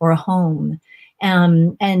 Or a home.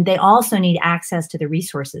 And they also need access to the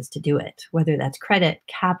resources to do it, whether that's credit,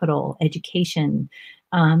 capital, education,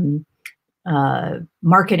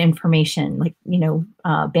 market information, like,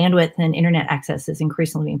 bandwidth and internet access is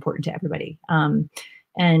increasingly important to everybody. I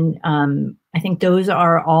think those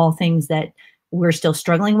are all things that we're still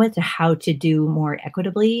struggling with, to how to do more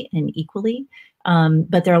equitably and equally.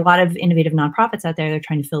 But there are a lot of innovative nonprofits out there that are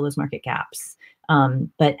trying to fill those market gaps.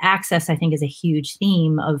 But access, I think, is a huge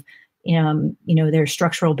theme of, there are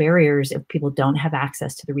structural barriers if people don't have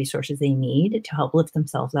access to the resources they need to help lift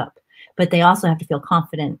themselves up. But they also have to feel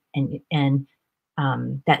confident and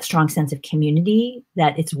that strong sense of community,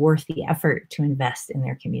 that it's worth the effort to invest in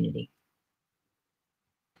their community.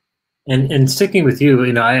 And sticking with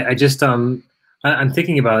you, I just I'm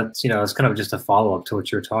thinking about, it's kind of just a follow-up to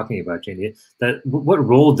what you were talking about, Janie, that what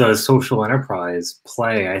role does social enterprise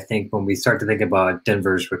play, I think, when we start to think about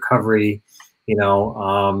Denver's recovery?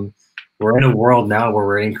 We're in a world now where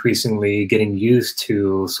we're increasingly getting used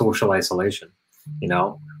to social isolation,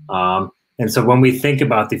 and so when we think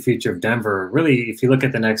about the future of Denver, really, if you look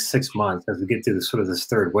at the next 6 months, as we get through this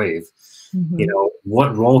third wave,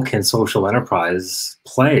 what role can social enterprise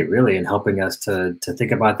play really in helping us to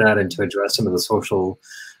think about that and to address some of the social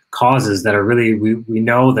causes that are really, we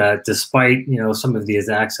know that despite, some of these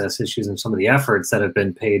access issues and some of the efforts that have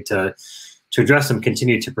been paid to address them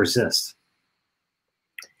continue to persist?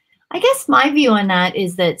 I guess my view on that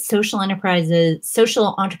is that social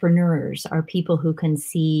entrepreneurs are people who can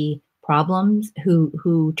see problems,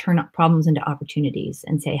 who turn up problems into opportunities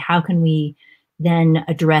and say, how can we then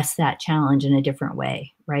address that challenge in a different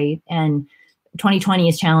way, right? And 2020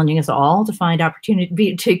 is challenging us all to find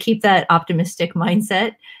opportunity, to keep that optimistic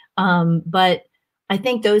mindset. But I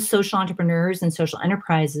think those social entrepreneurs and social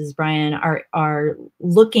enterprises, Brian, are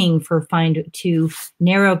looking to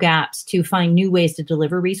narrow gaps, to find new ways to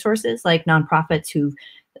deliver resources, like nonprofits who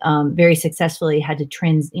very successfully had to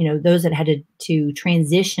those that had to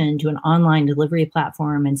transition to an online delivery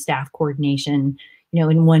platform and staff coordination,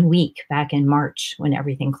 in 1 week back in March when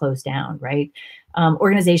everything closed down, right?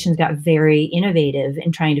 Organizations got very innovative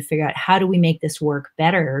in trying to figure out how do we make this work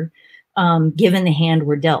better, given the hand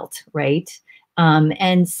we're dealt, right?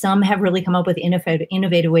 And some have really come up with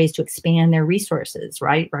innovative ways to expand their resources,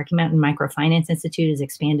 right? Rocky Mountain Microfinance Institute has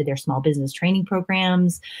expanded their small business training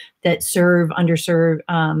programs that serve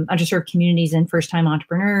underserved communities and first-time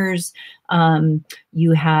entrepreneurs.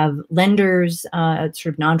 You have lenders, sort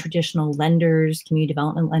of non-traditional lenders, community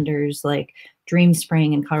development lenders like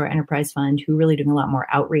DreamSpring and Colorado Enterprise Fund, who really doing a lot more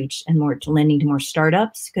outreach and more lending to more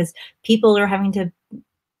startups, because people are having to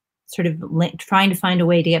sort of trying to find a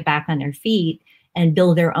way to get back on their feet and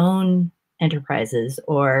build their own enterprises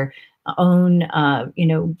or own,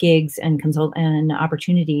 gigs and consult and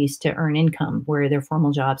opportunities to earn income where their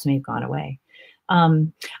formal jobs may have gone away. I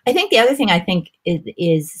think the other thing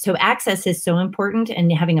is so access is so important, and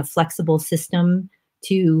having a flexible system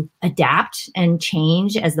to adapt and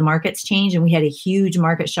change as the markets change. And we had a huge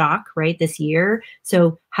market shock, right, this year.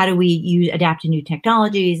 So how do we adapt to new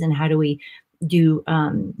technologies, and how do we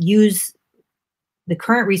use the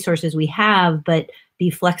current resources we have, but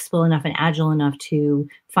be flexible enough and agile enough to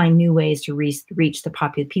find new ways to reach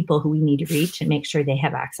the people who we need to reach and make sure they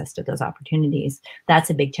have access to those opportunities.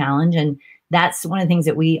 That's a big challenge. And that's one of the things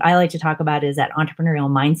that I like to talk about is that entrepreneurial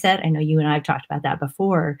mindset. I know you and I have talked about that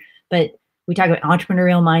before, but we talk about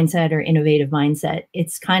entrepreneurial mindset or innovative mindset.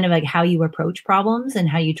 It's kind of like how you approach problems and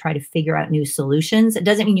how you try to figure out new solutions. It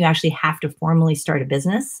doesn't mean you actually have to formally start a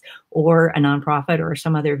business or a nonprofit or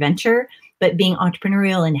some other venture, but being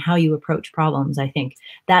entrepreneurial in how you approach problems. I think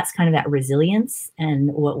that's kind of that resilience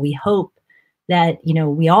and what we hope that,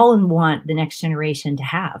 we all want the next generation to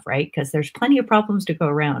have, right? Because there's plenty of problems to go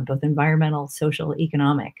around, both environmental, social,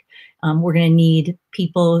 economic. We're going to need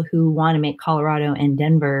people who want to make Colorado and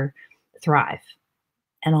Denver thrive,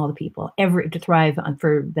 and all the people to thrive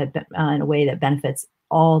in a way that benefits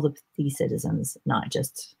all the citizens, not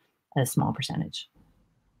just a small percentage.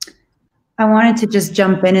 I wanted to just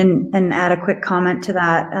jump in and add a quick comment to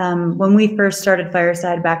that. When we first started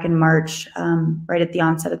Fireside back in March, right at the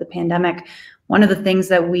onset of the pandemic, one of the things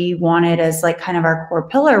that we wanted as like kind of our core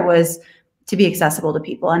pillar was to be accessible to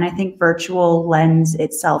people. And I think virtual lends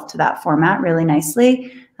itself to that format really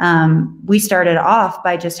nicely. We started off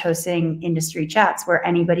by just hosting industry chats where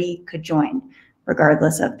anybody could join,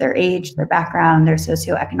 regardless of their age, their background, their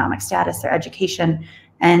socioeconomic status, their education.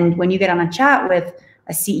 And when you get on a chat with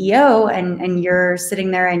a CEO and you're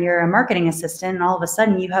sitting there and you're a marketing assistant, and all of a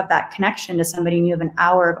sudden you have that connection to somebody and you have an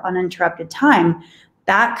hour of uninterrupted time,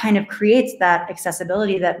 that kind of creates that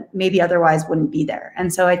accessibility that maybe otherwise wouldn't be there.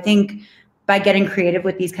 And so I think by getting creative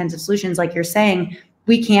with these kinds of solutions, like you're saying,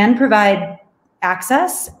 we can provide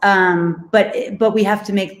access, but we have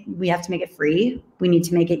to make it free. We need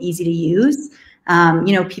to make it easy to use.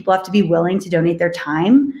 People have to be willing to donate their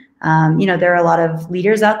time. There are a lot of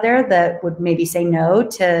leaders out there that would maybe say no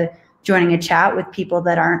to joining a chat with people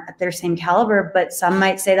that aren't at their same caliber, but some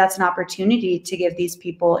might say that's an opportunity to give these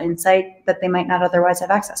people insight that they might not otherwise have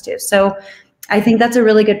access to. So I think that's a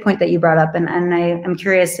really good point that you brought up. And I'm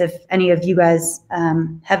curious if any of you guys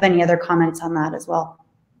have any other comments on that as well.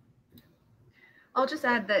 I'll just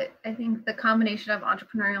add that I think the combination of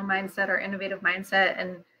entrepreneurial mindset or innovative mindset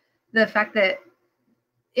and the fact that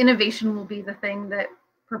innovation will be the thing that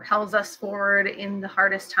propels us forward in the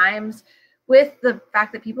hardest times with the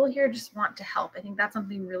fact that people here just want to help. I think that's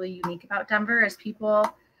something really unique about Denver, is people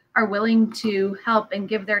are willing to help and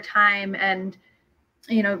give their time and,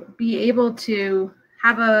 you know, be able to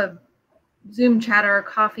have a Zoom chat or a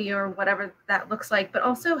coffee or whatever that looks like, but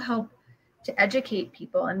also help to educate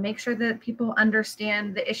people and make sure that people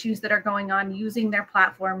understand the issues that are going on, using their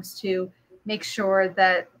platforms to make sure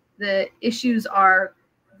that the issues are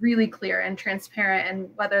really clear and transparent. And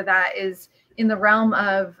whether that is in the realm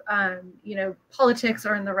of, you know, politics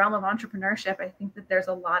or in the realm of entrepreneurship, I think that there's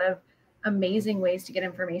a lot of amazing ways to get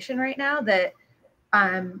information right now that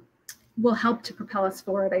will help to propel us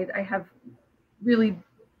forward. I have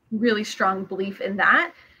really strong belief in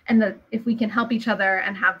that, and that if we can help each other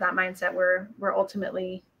and have that mindset, we're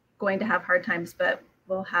ultimately going to have hard times, but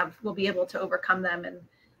we'll be able to overcome them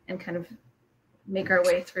and kind of make our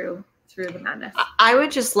way through the madness. I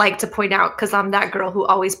would just like to point out, because I'm that girl who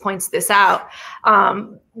always points this out,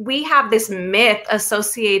 we have this myth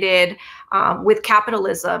associated with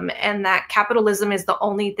capitalism, and that capitalism is the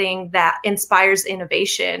only thing that inspires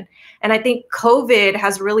innovation. And I think COVID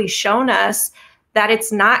has really shown us that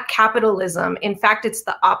it's not capitalism. In fact, it's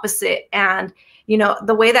the opposite. And, you know,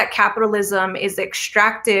 the way that capitalism is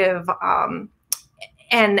extractive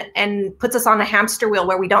and puts us on a hamster wheel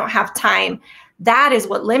where we don't have time, that is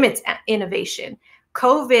what limits innovation.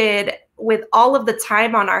 COVID, with all of the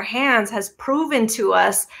time on our hands, has proven to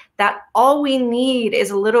us that all we need is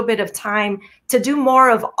a little bit of time to do more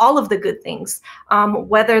of all of the good things,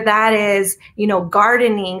 whether that is, you know,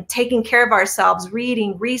 gardening, taking care of ourselves,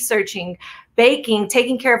 reading, researching, baking,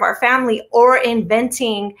 taking care of our family, or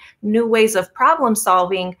inventing new ways of problem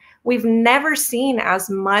solving. We've never seen as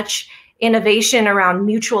much innovation around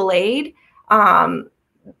mutual aid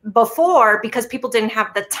before, because people didn't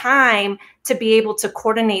have the time to be able to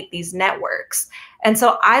coordinate these networks. And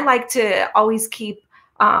so I like to always keep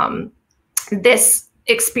this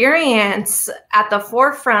experience at the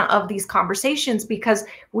forefront of these conversations, because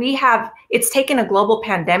it's taken a global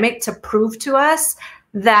pandemic to prove to us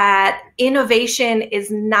that innovation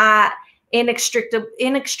is not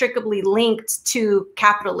inextricably linked to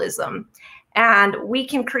capitalism. And we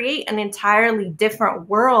can create an entirely different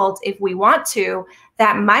world if we want to,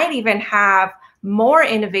 that might even have more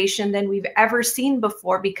innovation than we've ever seen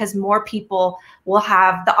before, because more people will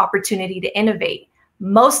have the opportunity to innovate.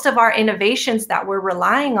 Most of our innovations that we're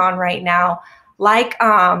relying on right now, like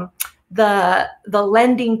the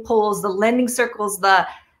lending pools, the lending circles, the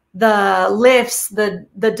lifts,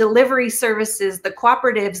 the delivery services, the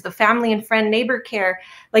cooperatives, the family and friend neighbor care,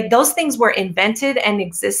 like those things were invented and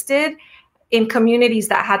existed in communities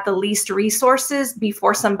that had the least resources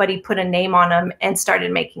before somebody put a name on them and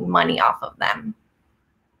started making money off of them.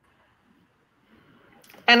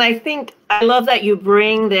 And I think I love that you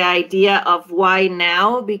bring the idea of why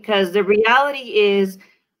now, because the reality is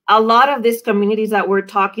a lot of these communities that we're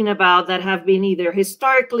talking about that have been either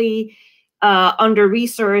historically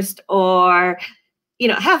under-resourced or, you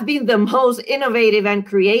know, have been the most innovative and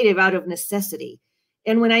creative out of necessity.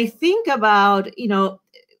 And when I think about, you know,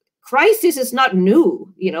 crisis is not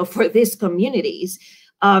new, you know, for these communities.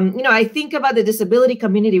 You know, I think about the disability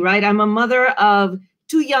community, right? I'm a mother of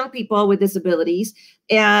 2 young people with disabilities,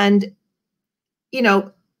 and, you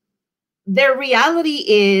know, their reality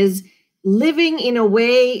is living in a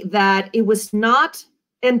way that it was not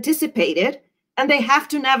anticipated, and they have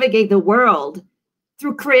to navigate the world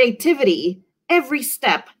through creativity every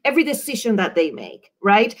step, every decision that they make,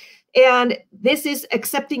 right? And this is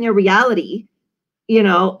accepting a reality, you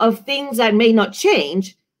know, of things that may not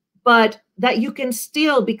change, but that you can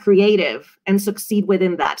still be creative and succeed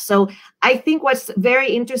within that. So I think what's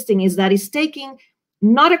very interesting is that it's taking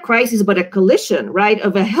not a crisis, but a collision, right,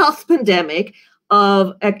 of a health pandemic,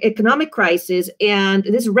 of an economic crisis, and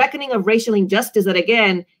this reckoning of racial injustice that,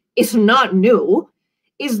 again, is not new,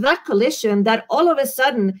 is that collision that all of a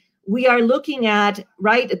sudden we are looking at,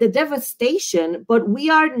 right, the devastation, but we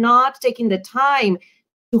are not taking the time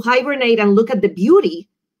to hibernate and look at the beauty,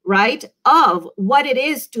 right, of what it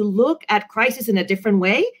is to look at crisis in a different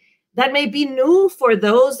way. That may be new for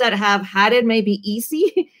those that have had it maybe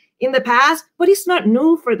easy in the past, but it's not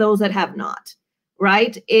new for those that have not,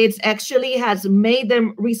 right? It actually has made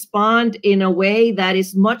them respond in a way that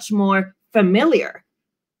is much more familiar,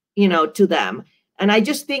 you know, to them. And I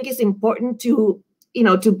just think it's important to, you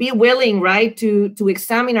know, to be willing, right, to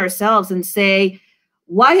examine ourselves and say,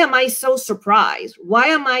 why am I so surprised? Why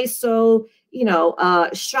am I so, you know,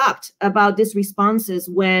 shocked about these responses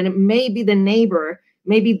when maybe the neighbor,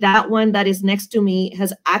 maybe that one that is next to me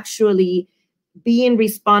has actually been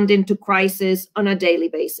responding to crisis on a daily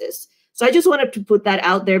basis? So I just wanted to put that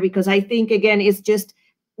out there, because I think, again, it's just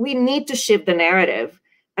we need to shift the narrative,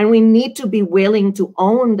 and we need to be willing to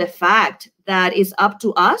own the fact that it's up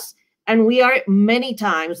to us. And we are many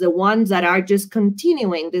times the ones that are just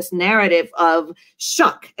continuing this narrative of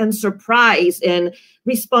shock and surprise and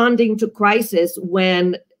responding to crisis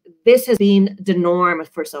when this has been the norm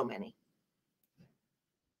for so many.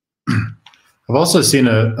 I've also seen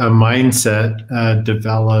a mindset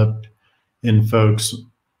develop in folks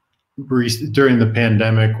during the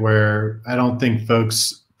pandemic where I don't think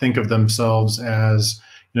folks think of themselves as,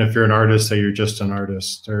 you know, if you're an artist, that you're just an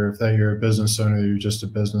artist, or if that you're a business owner, you're just a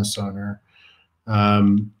business owner.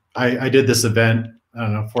 I did this event, I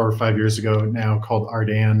don't know, 4 or 5 years ago now, called Art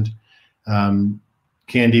And.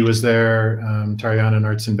 Candy was there, Tariana and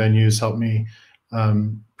Arts and Venues helped me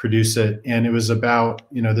produce it. And it was about,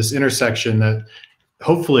 you know, this intersection that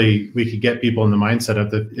hopefully we could get people in the mindset of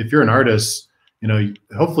that if you're an artist, you know,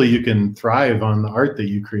 hopefully you can thrive on the art that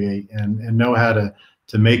you create and know how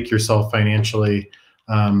to make yourself financially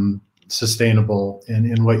sustainable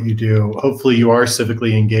in what you do. Hopefully you are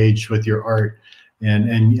civically engaged with your art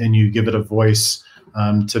and you give it a voice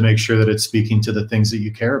to make sure that it's speaking to the things that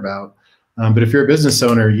you care about. But if you're a business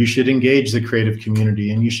owner, you should engage the creative community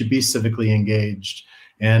and you should be civically engaged.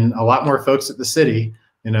 And a lot more folks at the city,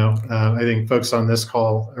 you know, I think folks on this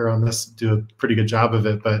call or on this do a pretty good job of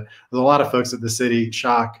it, but there's a lot of folks at the city,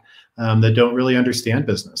 that don't really understand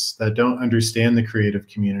business, that don't understand the creative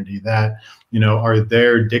community, that, you know, are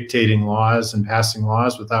there dictating laws and passing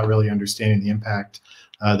laws without really understanding the impact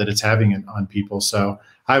that it's having on people. So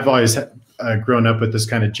I've always grown up with this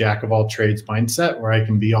kind of jack of all trades mindset where I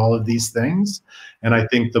can be all of these things. And I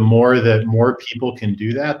think the more that more people can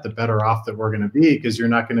do that, the better off that we're going to be, because you're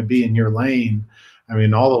not going to be in your lane. I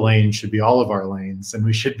mean, all the lanes should be all of our lanes, and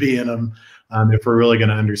we should be in them if we're really going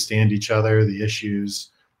to understand each other, the issues,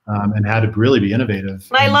 and how to really be innovative.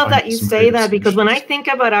 I love that you say that, because when I think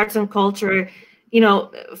about arts and culture, you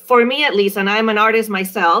know, for me at least, and I'm an artist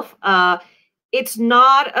myself, it's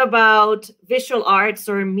not about visual arts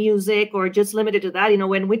or music or just limited to that. You know,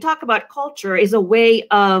 when we talk about culture, is a way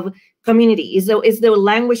of community, is the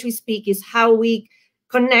language we speak, is how we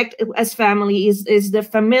connect as family, is the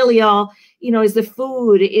familial, you know, is the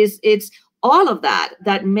food, it's all of that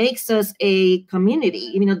that makes us a community.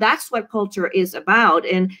 You know, that's what culture is about.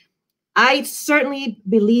 And I certainly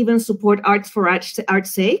believe and support arts for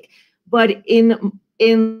art's sake, but in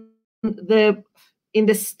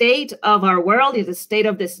the state of our world, in the state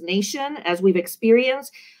of this nation, as we've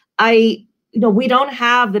experienced, we don't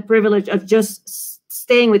have the privilege of just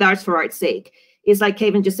staying with arts for art's sake. It's like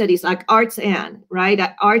Kevin just said, it's like arts and, right?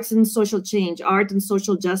 Arts and social change, art and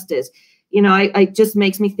social justice. You know, it just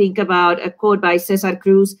makes me think about a quote by Cesar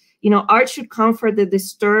Cruz, you know, art should comfort the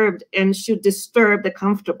disturbed and should disturb the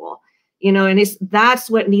comfortable, you know, and that's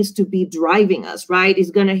what needs to be driving us, right?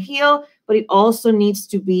 It's going to heal, but it also needs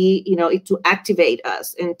to be, you know, to activate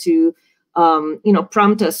us and to, you know,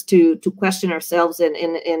 prompt us to question ourselves. And,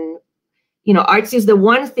 you know, arts is the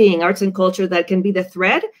one thing, arts and culture, that can be the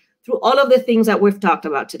thread through all of the things that we've talked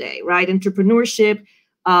about today, right? Entrepreneurship,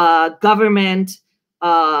 government,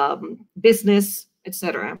 business,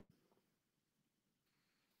 etc.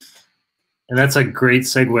 And that's a great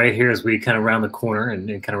segue here as we kind of round the corner and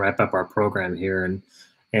kind of wrap up our program here.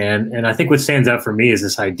 And I think what stands out for me is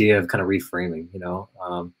this idea of kind of reframing, you know,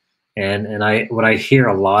 and what I hear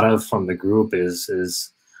a lot of from the group is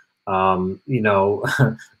you know,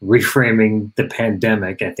 reframing the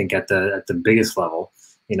pandemic, I think at the biggest level,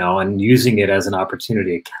 you know, and using it as an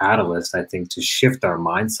opportunity, a catalyst, I think, to shift our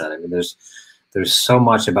mindset. I mean, there's so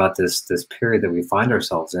much about this period that we find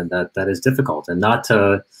ourselves in that is difficult, and not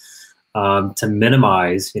to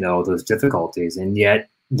minimize, you know, those difficulties. And yet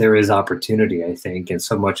there is opportunity, I think, and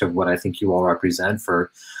so much of what I think you all represent for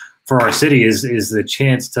our city is the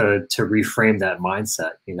chance to reframe that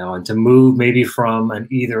mindset, you know, and to move maybe from an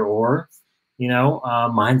either or, you know,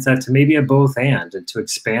 mindset to maybe a both and to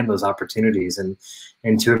expand those opportunities and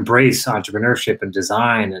to embrace entrepreneurship and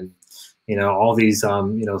design and, you know, all these,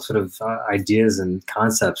 you know, sort of ideas and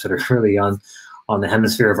concepts that are really on the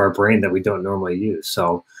hemisphere of our brain that we don't normally use.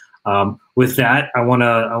 So with that, I want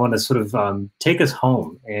to sort of take us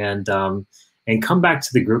home and come back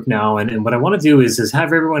to the group now. And what I want to do is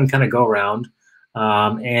have everyone kind of go around.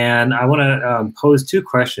 And I want to pose two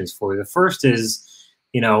questions for you. The first is,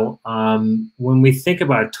 you know, when we think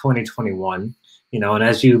about 2021, you know, and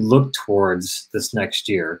as you look towards this next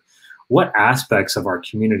year, what aspects of our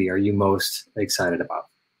community are you most excited about?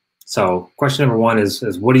 So question number one is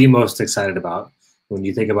what are you most excited about when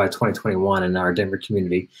you think about 2021 in our Denver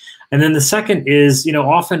community? And then the second is, you know,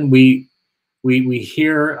 often we we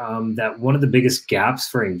hear that one of the biggest gaps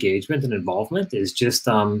for engagement and involvement is just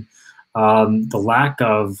the lack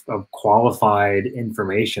of qualified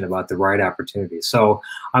information about the right opportunities. So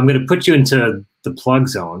I'm going to put you into the plug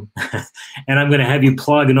zone, and I'm going to have you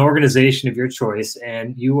plug an organization of your choice,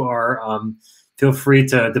 and you are feel free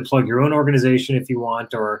to plug your own organization if you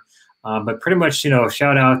want, or but pretty much,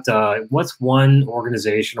 shout out what's one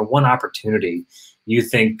organization or one opportunity you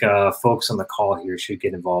think folks on the call here should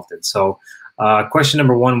get involved in. So question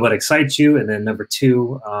number one, what excites you? And then number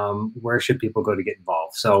two, where should people go to get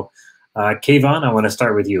involved? So Kayvon, I want to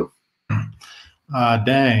start with you.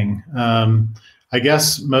 Dang. I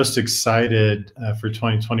guess most excited for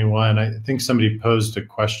 2021, I think somebody posed a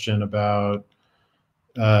question about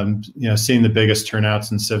seeing the biggest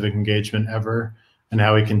turnouts in civic engagement ever and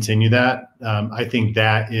how we continue that. I think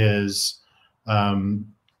that is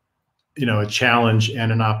a challenge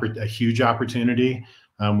and a huge opportunity.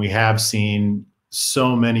 We have seen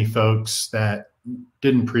so many folks that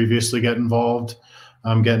didn't previously get involved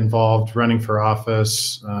running for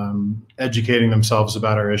office, educating themselves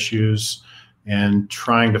about our issues and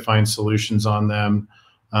trying to find solutions on them.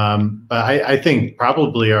 But I think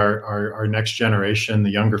probably our next generation,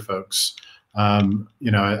 the younger folks,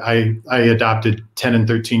 I adopted 10 and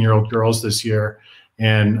 13-year-old girls this year,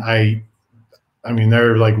 and I mean,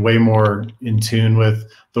 they're like way more in tune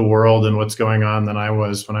with the world and what's going on than I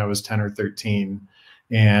was when I was 10 or 13.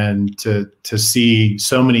 And to see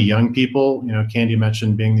so many young people, Candy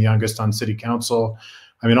mentioned being the youngest on city council.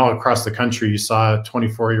 I mean, all across the country, you saw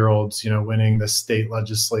 24-year-olds, winning the state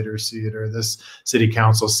legislator seat or this city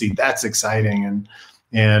council seat. That's exciting.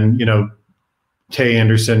 And Kay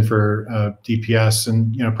Anderson for DPS,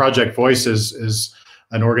 and Project Voice is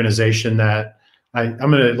an organization that I'm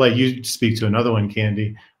going to let you speak to another one,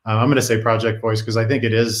 Candy. I'm going to say Project Voice because I think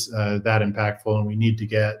it is that impactful, and we need to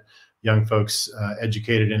get young folks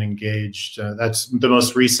educated and engaged. That's the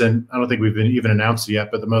most recent, I don't think we've even announced it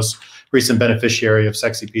yet, but the most recent beneficiary of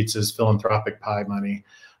Sexy Pizza's philanthropic pie money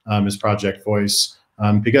is Project Voice,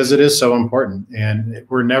 because it is so important. And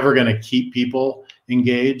we're never going to keep people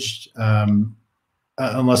engaged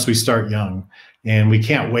unless we start young. And we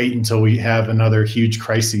can't wait until we have another huge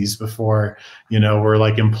crisis before, we're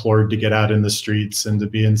like implored to get out in the streets and to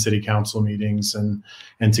be in city council meetings and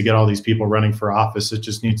to get all these people running for office. It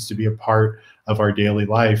just needs to be a part of our daily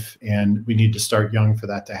life, and we need to start young for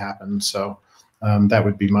that to happen. So that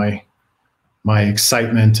would be my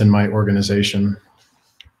excitement and my organization.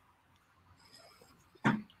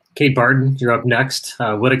 Kate Barton, you're up next.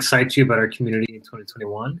 What excites you about our community in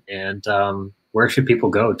 2021, and where should people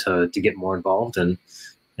go to get more involved and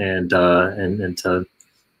to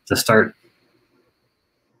start?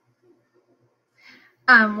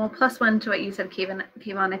 Well, plus one to what you said,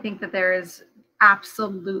 Kayvon, I think that there is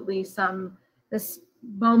absolutely this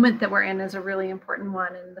moment that we're in is a really important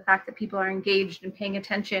one, and the fact that people are engaged and paying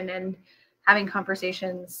attention and having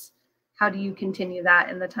conversations. How do you continue that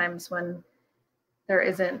in the times when there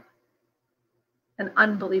isn't an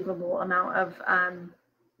unbelievable amount of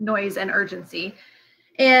noise and urgency?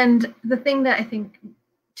 And the thing that I think,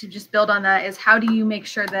 to just build on that, is how do you make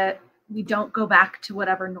sure that we don't go back to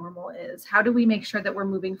whatever normal is? How do we make sure that we're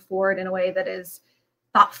moving forward in a way that is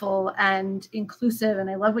thoughtful and inclusive? And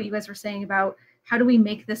I love what you guys were saying about how do we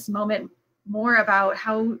make this moment more about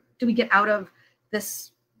how do we get out of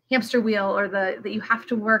this hamster wheel, or that you have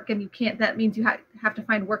to work and you can't, that means you have to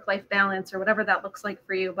find work-life balance or whatever that looks like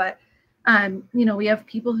for you. But we have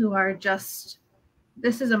people who are just,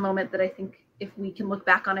 this is a moment that I think if we can look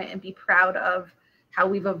back on it and be proud of how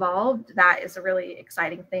we've evolved, that is a really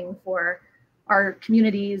exciting thing for our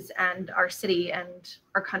communities and our city and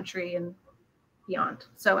our country and beyond.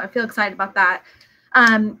 So I feel excited about that.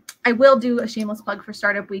 I will do a shameless plug for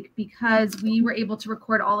Startup Week because we were able to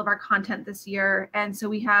record all of our content this year. And so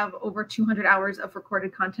we have over 200 hours of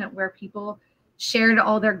recorded content where people shared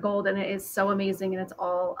all their gold, and it is so amazing, and it's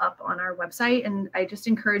all up on our website. And I just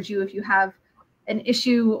encourage you, if you have an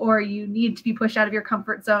issue or you need to be pushed out of your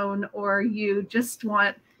comfort zone, or you just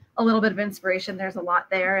want a little bit of inspiration, there's a lot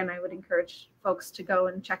there. And I would encourage folks to go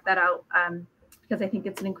and check that out because I think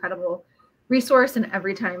it's an incredible resource. And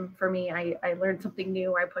every time for me, I learned something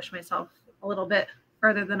new, I push myself a little bit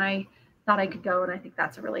further than I thought I could go. And I think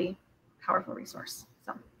that's a really powerful resource.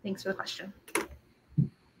 So thanks for the question.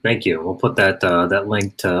 Thank you. We'll put that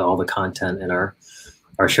link to all the content in our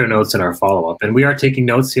show notes and our follow-up. And we are taking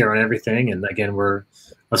notes here on everything. And again, we're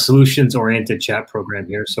a solutions-oriented chat program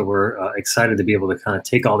here. So we're excited to be able to kind of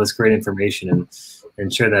take all this great information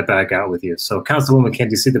and share that back out with you. So Councilwoman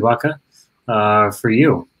Candy Sidibaka, for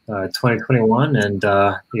you, 2021 and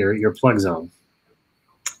your plug zone.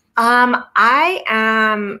 I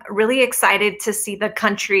am really excited to see the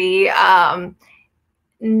country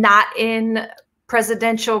not in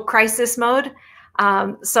presidential crisis mode.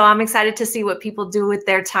 So I'm excited to see what people do with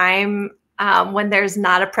their time when there's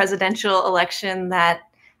not a presidential election that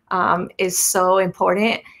is so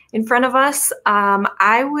important in front of us.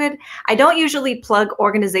 I don't usually plug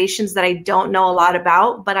organizations that I don't know a lot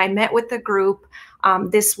about, but I met with a group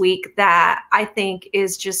this week that I think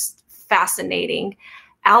is just fascinating.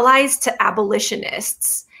 Allies to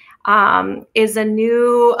Abolitionists is a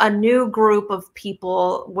new group of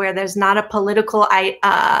people where there's not a political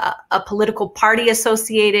party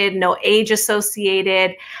associated, no age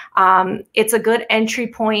associated. It's a good entry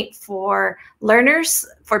point for learners,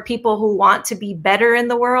 for people who want to be better in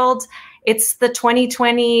the world. It's the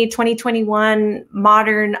 2020, 2021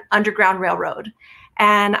 modern Underground Railroad.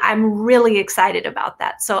 And I'm really excited about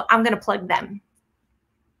that. So I'm going to plug them.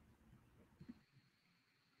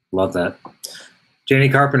 Love that. Janie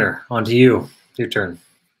Carpenter, on to you. Your turn.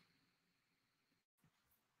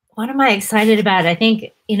 What am I excited about? I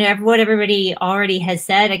think, what everybody already has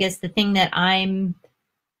said. I guess the thing that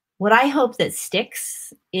what I hope that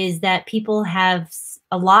sticks is that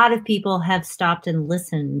a lot of people have stopped and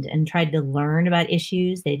listened and tried to learn about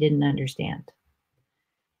issues they didn't understand.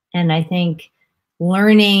 And I think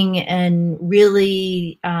learning and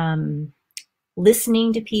really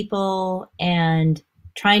listening to people and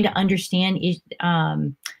trying to understand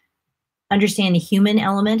the human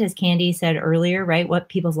element, as Candy said earlier, right? What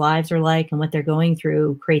people's lives are like and what they're going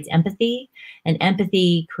through creates empathy, and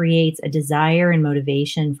empathy creates a desire and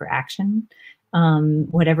motivation for action,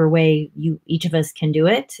 whatever way each of us can do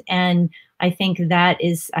it. And I think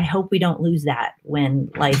I hope we don't lose that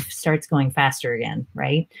when life starts going faster again,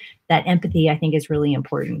 right? That empathy, I think, is really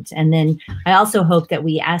important. And then I also hope that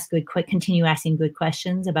we continue asking good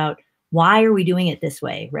questions about why are we doing it this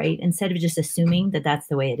way, right? Instead of just assuming that that's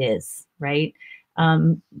the way it is, right?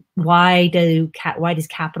 Why does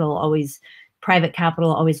private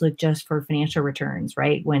capital always look just for financial returns,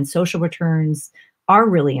 right? When social returns are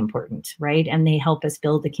really important, right? And they help us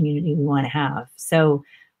build the community we want to have. So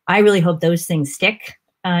I really hope those things stick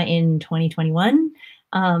in 2021.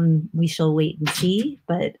 We shall wait and see,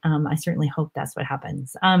 but I certainly hope that's what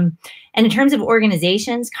happens. And in terms of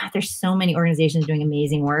organizations, God, there's so many organizations doing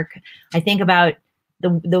amazing work. I think about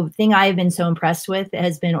the thing I've been so impressed with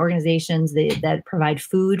has been organizations that provide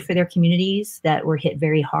food for their communities that were hit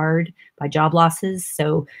very hard by job losses.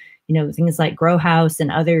 So, things like Grow House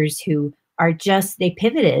and others who they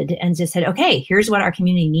pivoted and just said, okay, here's what our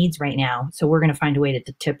community needs right now. So we're going to find a way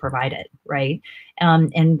to provide it, right?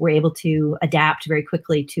 And we're able to adapt very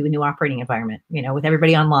quickly to a new operating environment, with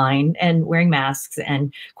everybody online and wearing masks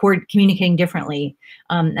and communicating differently.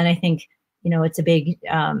 And I think, it's a big,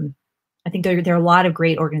 I think there are a lot of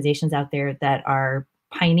great organizations out there that are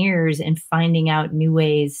pioneers in finding out new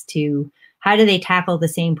ways how do they tackle the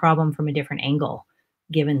same problem from a different angle,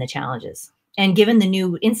 given the challenges. And given the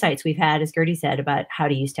new insights we've had, as Gertie said, about how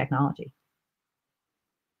to use technology.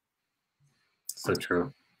 So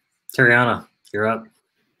true. Tariana, you're up.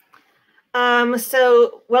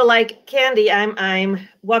 Well, like Candy, I'm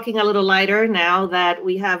walking a little lighter now that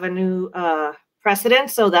we have a new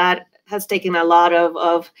president. So that has taken a lot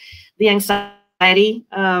of the anxiety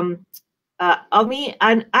of me.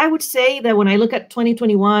 And I would say that when I look at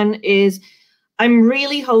 2021 I'm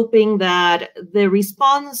really hoping that the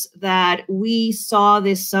response that we saw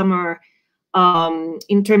this summer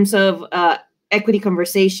in terms of equity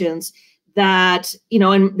conversations, that,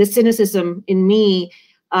 and the cynicism in me,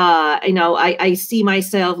 I see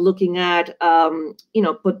myself looking at,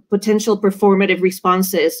 potential performative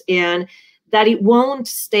responses, and that it won't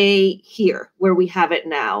stay here where we have it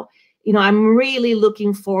now. I'm really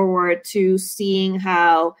looking forward to seeing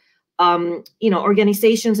how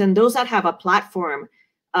organizations and those that have a platform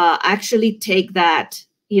actually take that,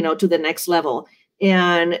 to the next level.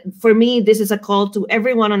 And for me, this is a call to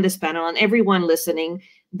everyone on this panel and everyone listening,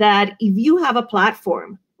 that if you have a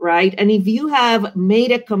platform, right, and if you have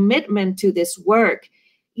made a commitment to this work,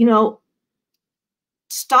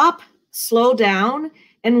 stop, slow down,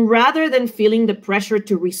 and rather than feeling the pressure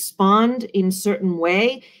to respond in certain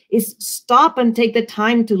way, is stop and take the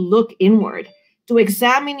time to look inward, to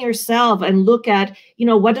examine yourself and look at,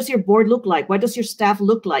 what does your board look like? What does your staff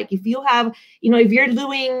look like? If you have, if you're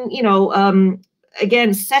doing,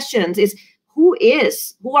 again, sessions, who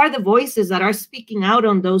are the voices that are speaking out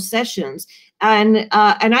on those sessions? And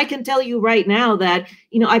I can tell you right now that,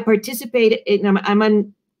 I participate I'm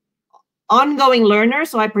an ongoing learner,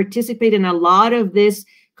 so I participate in a lot of these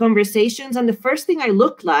conversations. And the first thing I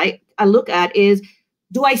look at is,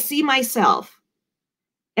 do I see myself?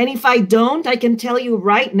 And if I don't, I can tell you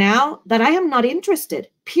right now that I am not interested,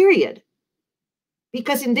 period.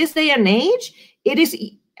 Because in this day and age, it is,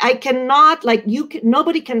 I cannot, like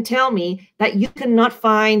nobody can tell me that you cannot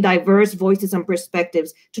find diverse voices and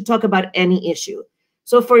perspectives to talk about any issue.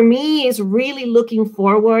 So for me, it's really looking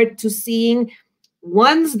forward to seeing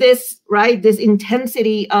once this, right, this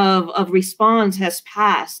intensity of response has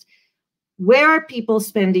passed, where are people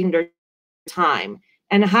spending their time?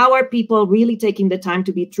 And how are people really taking the time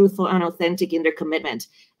to be truthful and authentic in their commitment?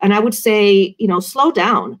 And I would say, slow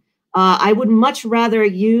down. I would much rather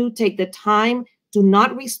you take the time to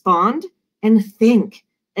not respond and think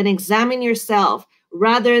and examine yourself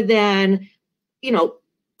rather than,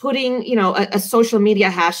 putting, a social media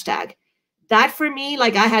hashtag. That for me,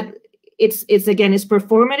 like it's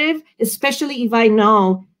performative, especially if I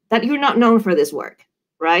know that you're not known for this work,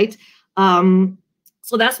 right?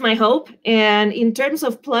 So that's my hope. And in terms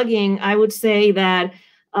of plugging, I would say that,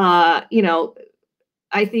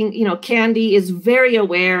 I think, Candy is very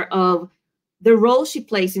aware of the role she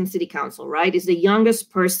plays in city council, right? Is the youngest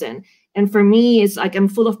person. And for me, it's like I'm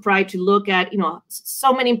full of pride to look at,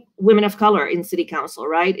 so many women of color in city council,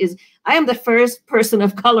 right? I am the first person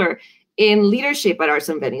of color in leadership at Arts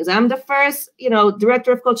and Venues. I'm the first,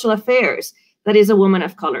 director of cultural affairs that is a woman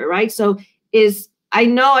of color, right? So I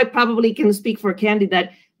know I probably can speak for Candy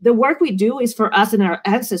that the work we do is for us and our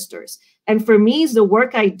ancestors. And for me, it's the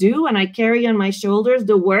work I do and I carry on my shoulders,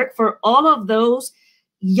 the work for all of those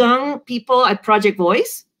young people at Project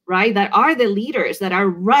Voice, right? That are the leaders that are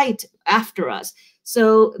right after us.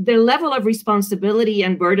 So the level of responsibility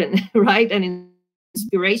and burden, right? And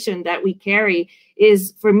inspiration that we carry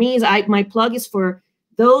is, for me, my plug is for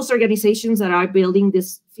those organizations that are building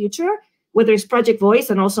this future, whether it's Project Voice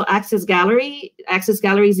and also Access Gallery. Access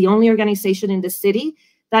Gallery is the only organization in the city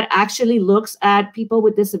that actually looks at people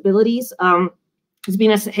with disabilities. It's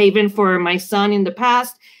been a haven for my son in the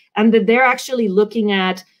past, and that they're actually looking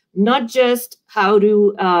at not just how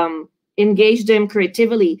to engage them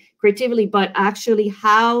creatively, but actually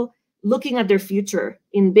how looking at their future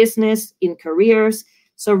in business, in careers.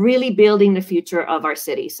 So really building the future of our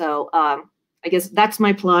city. So I guess that's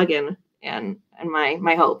my plug and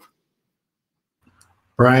my hope.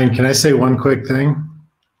 Brian, can I say one quick thing?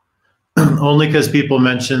 Only because people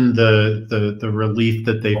mentioned the relief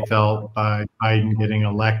that they felt by Biden getting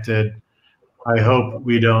elected. I hope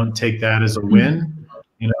we don't take that as a win.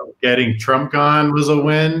 Getting Trump gone was a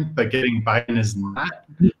win, but getting Biden is not.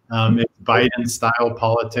 It's Biden-style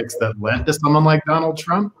politics that led to someone like Donald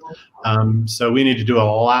Trump. So we need to do a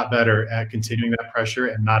lot better at continuing that pressure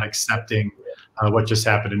and not accepting what just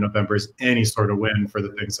happened in November as any sort of win for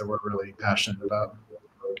the things that we're really passionate about.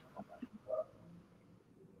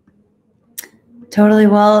 Totally.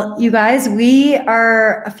 Well, you guys, we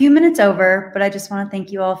are a few minutes over, but I just want to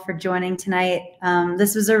thank you all for joining tonight.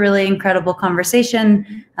 This was a really incredible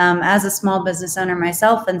conversation. As a small business owner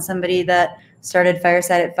myself and somebody that started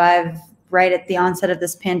Fireside at 5 right at the onset of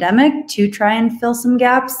this pandemic to try and fill some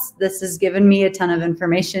gaps, this has given me a ton of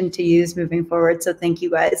information to use moving forward. So thank you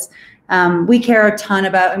guys. We care a ton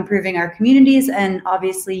about improving our communities, and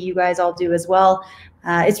obviously you guys all do as well.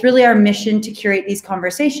 It's really our mission to curate these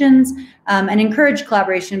conversations and encourage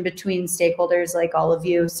collaboration between stakeholders like all of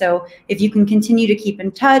you. So if you can continue to keep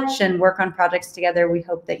in touch and work on projects together, we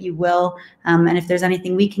hope that you will. And if there's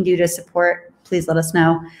anything we can do to support, please let us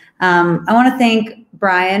know. I want to thank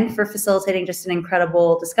Brian for facilitating just an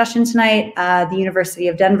incredible discussion tonight, the University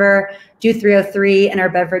of Denver, Do 303, and our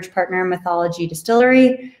beverage partner, Mythology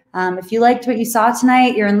Distillery. If you liked what you saw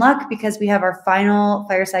tonight, you're in luck because we have our final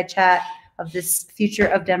Fireside Chat of this Future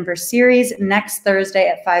of Denver series next Thursday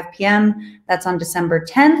at 5 p.m. That's on December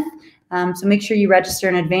 10th. So make sure you register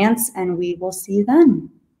in advance and we will see you then.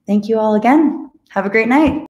 Thank you all again. Have a great night.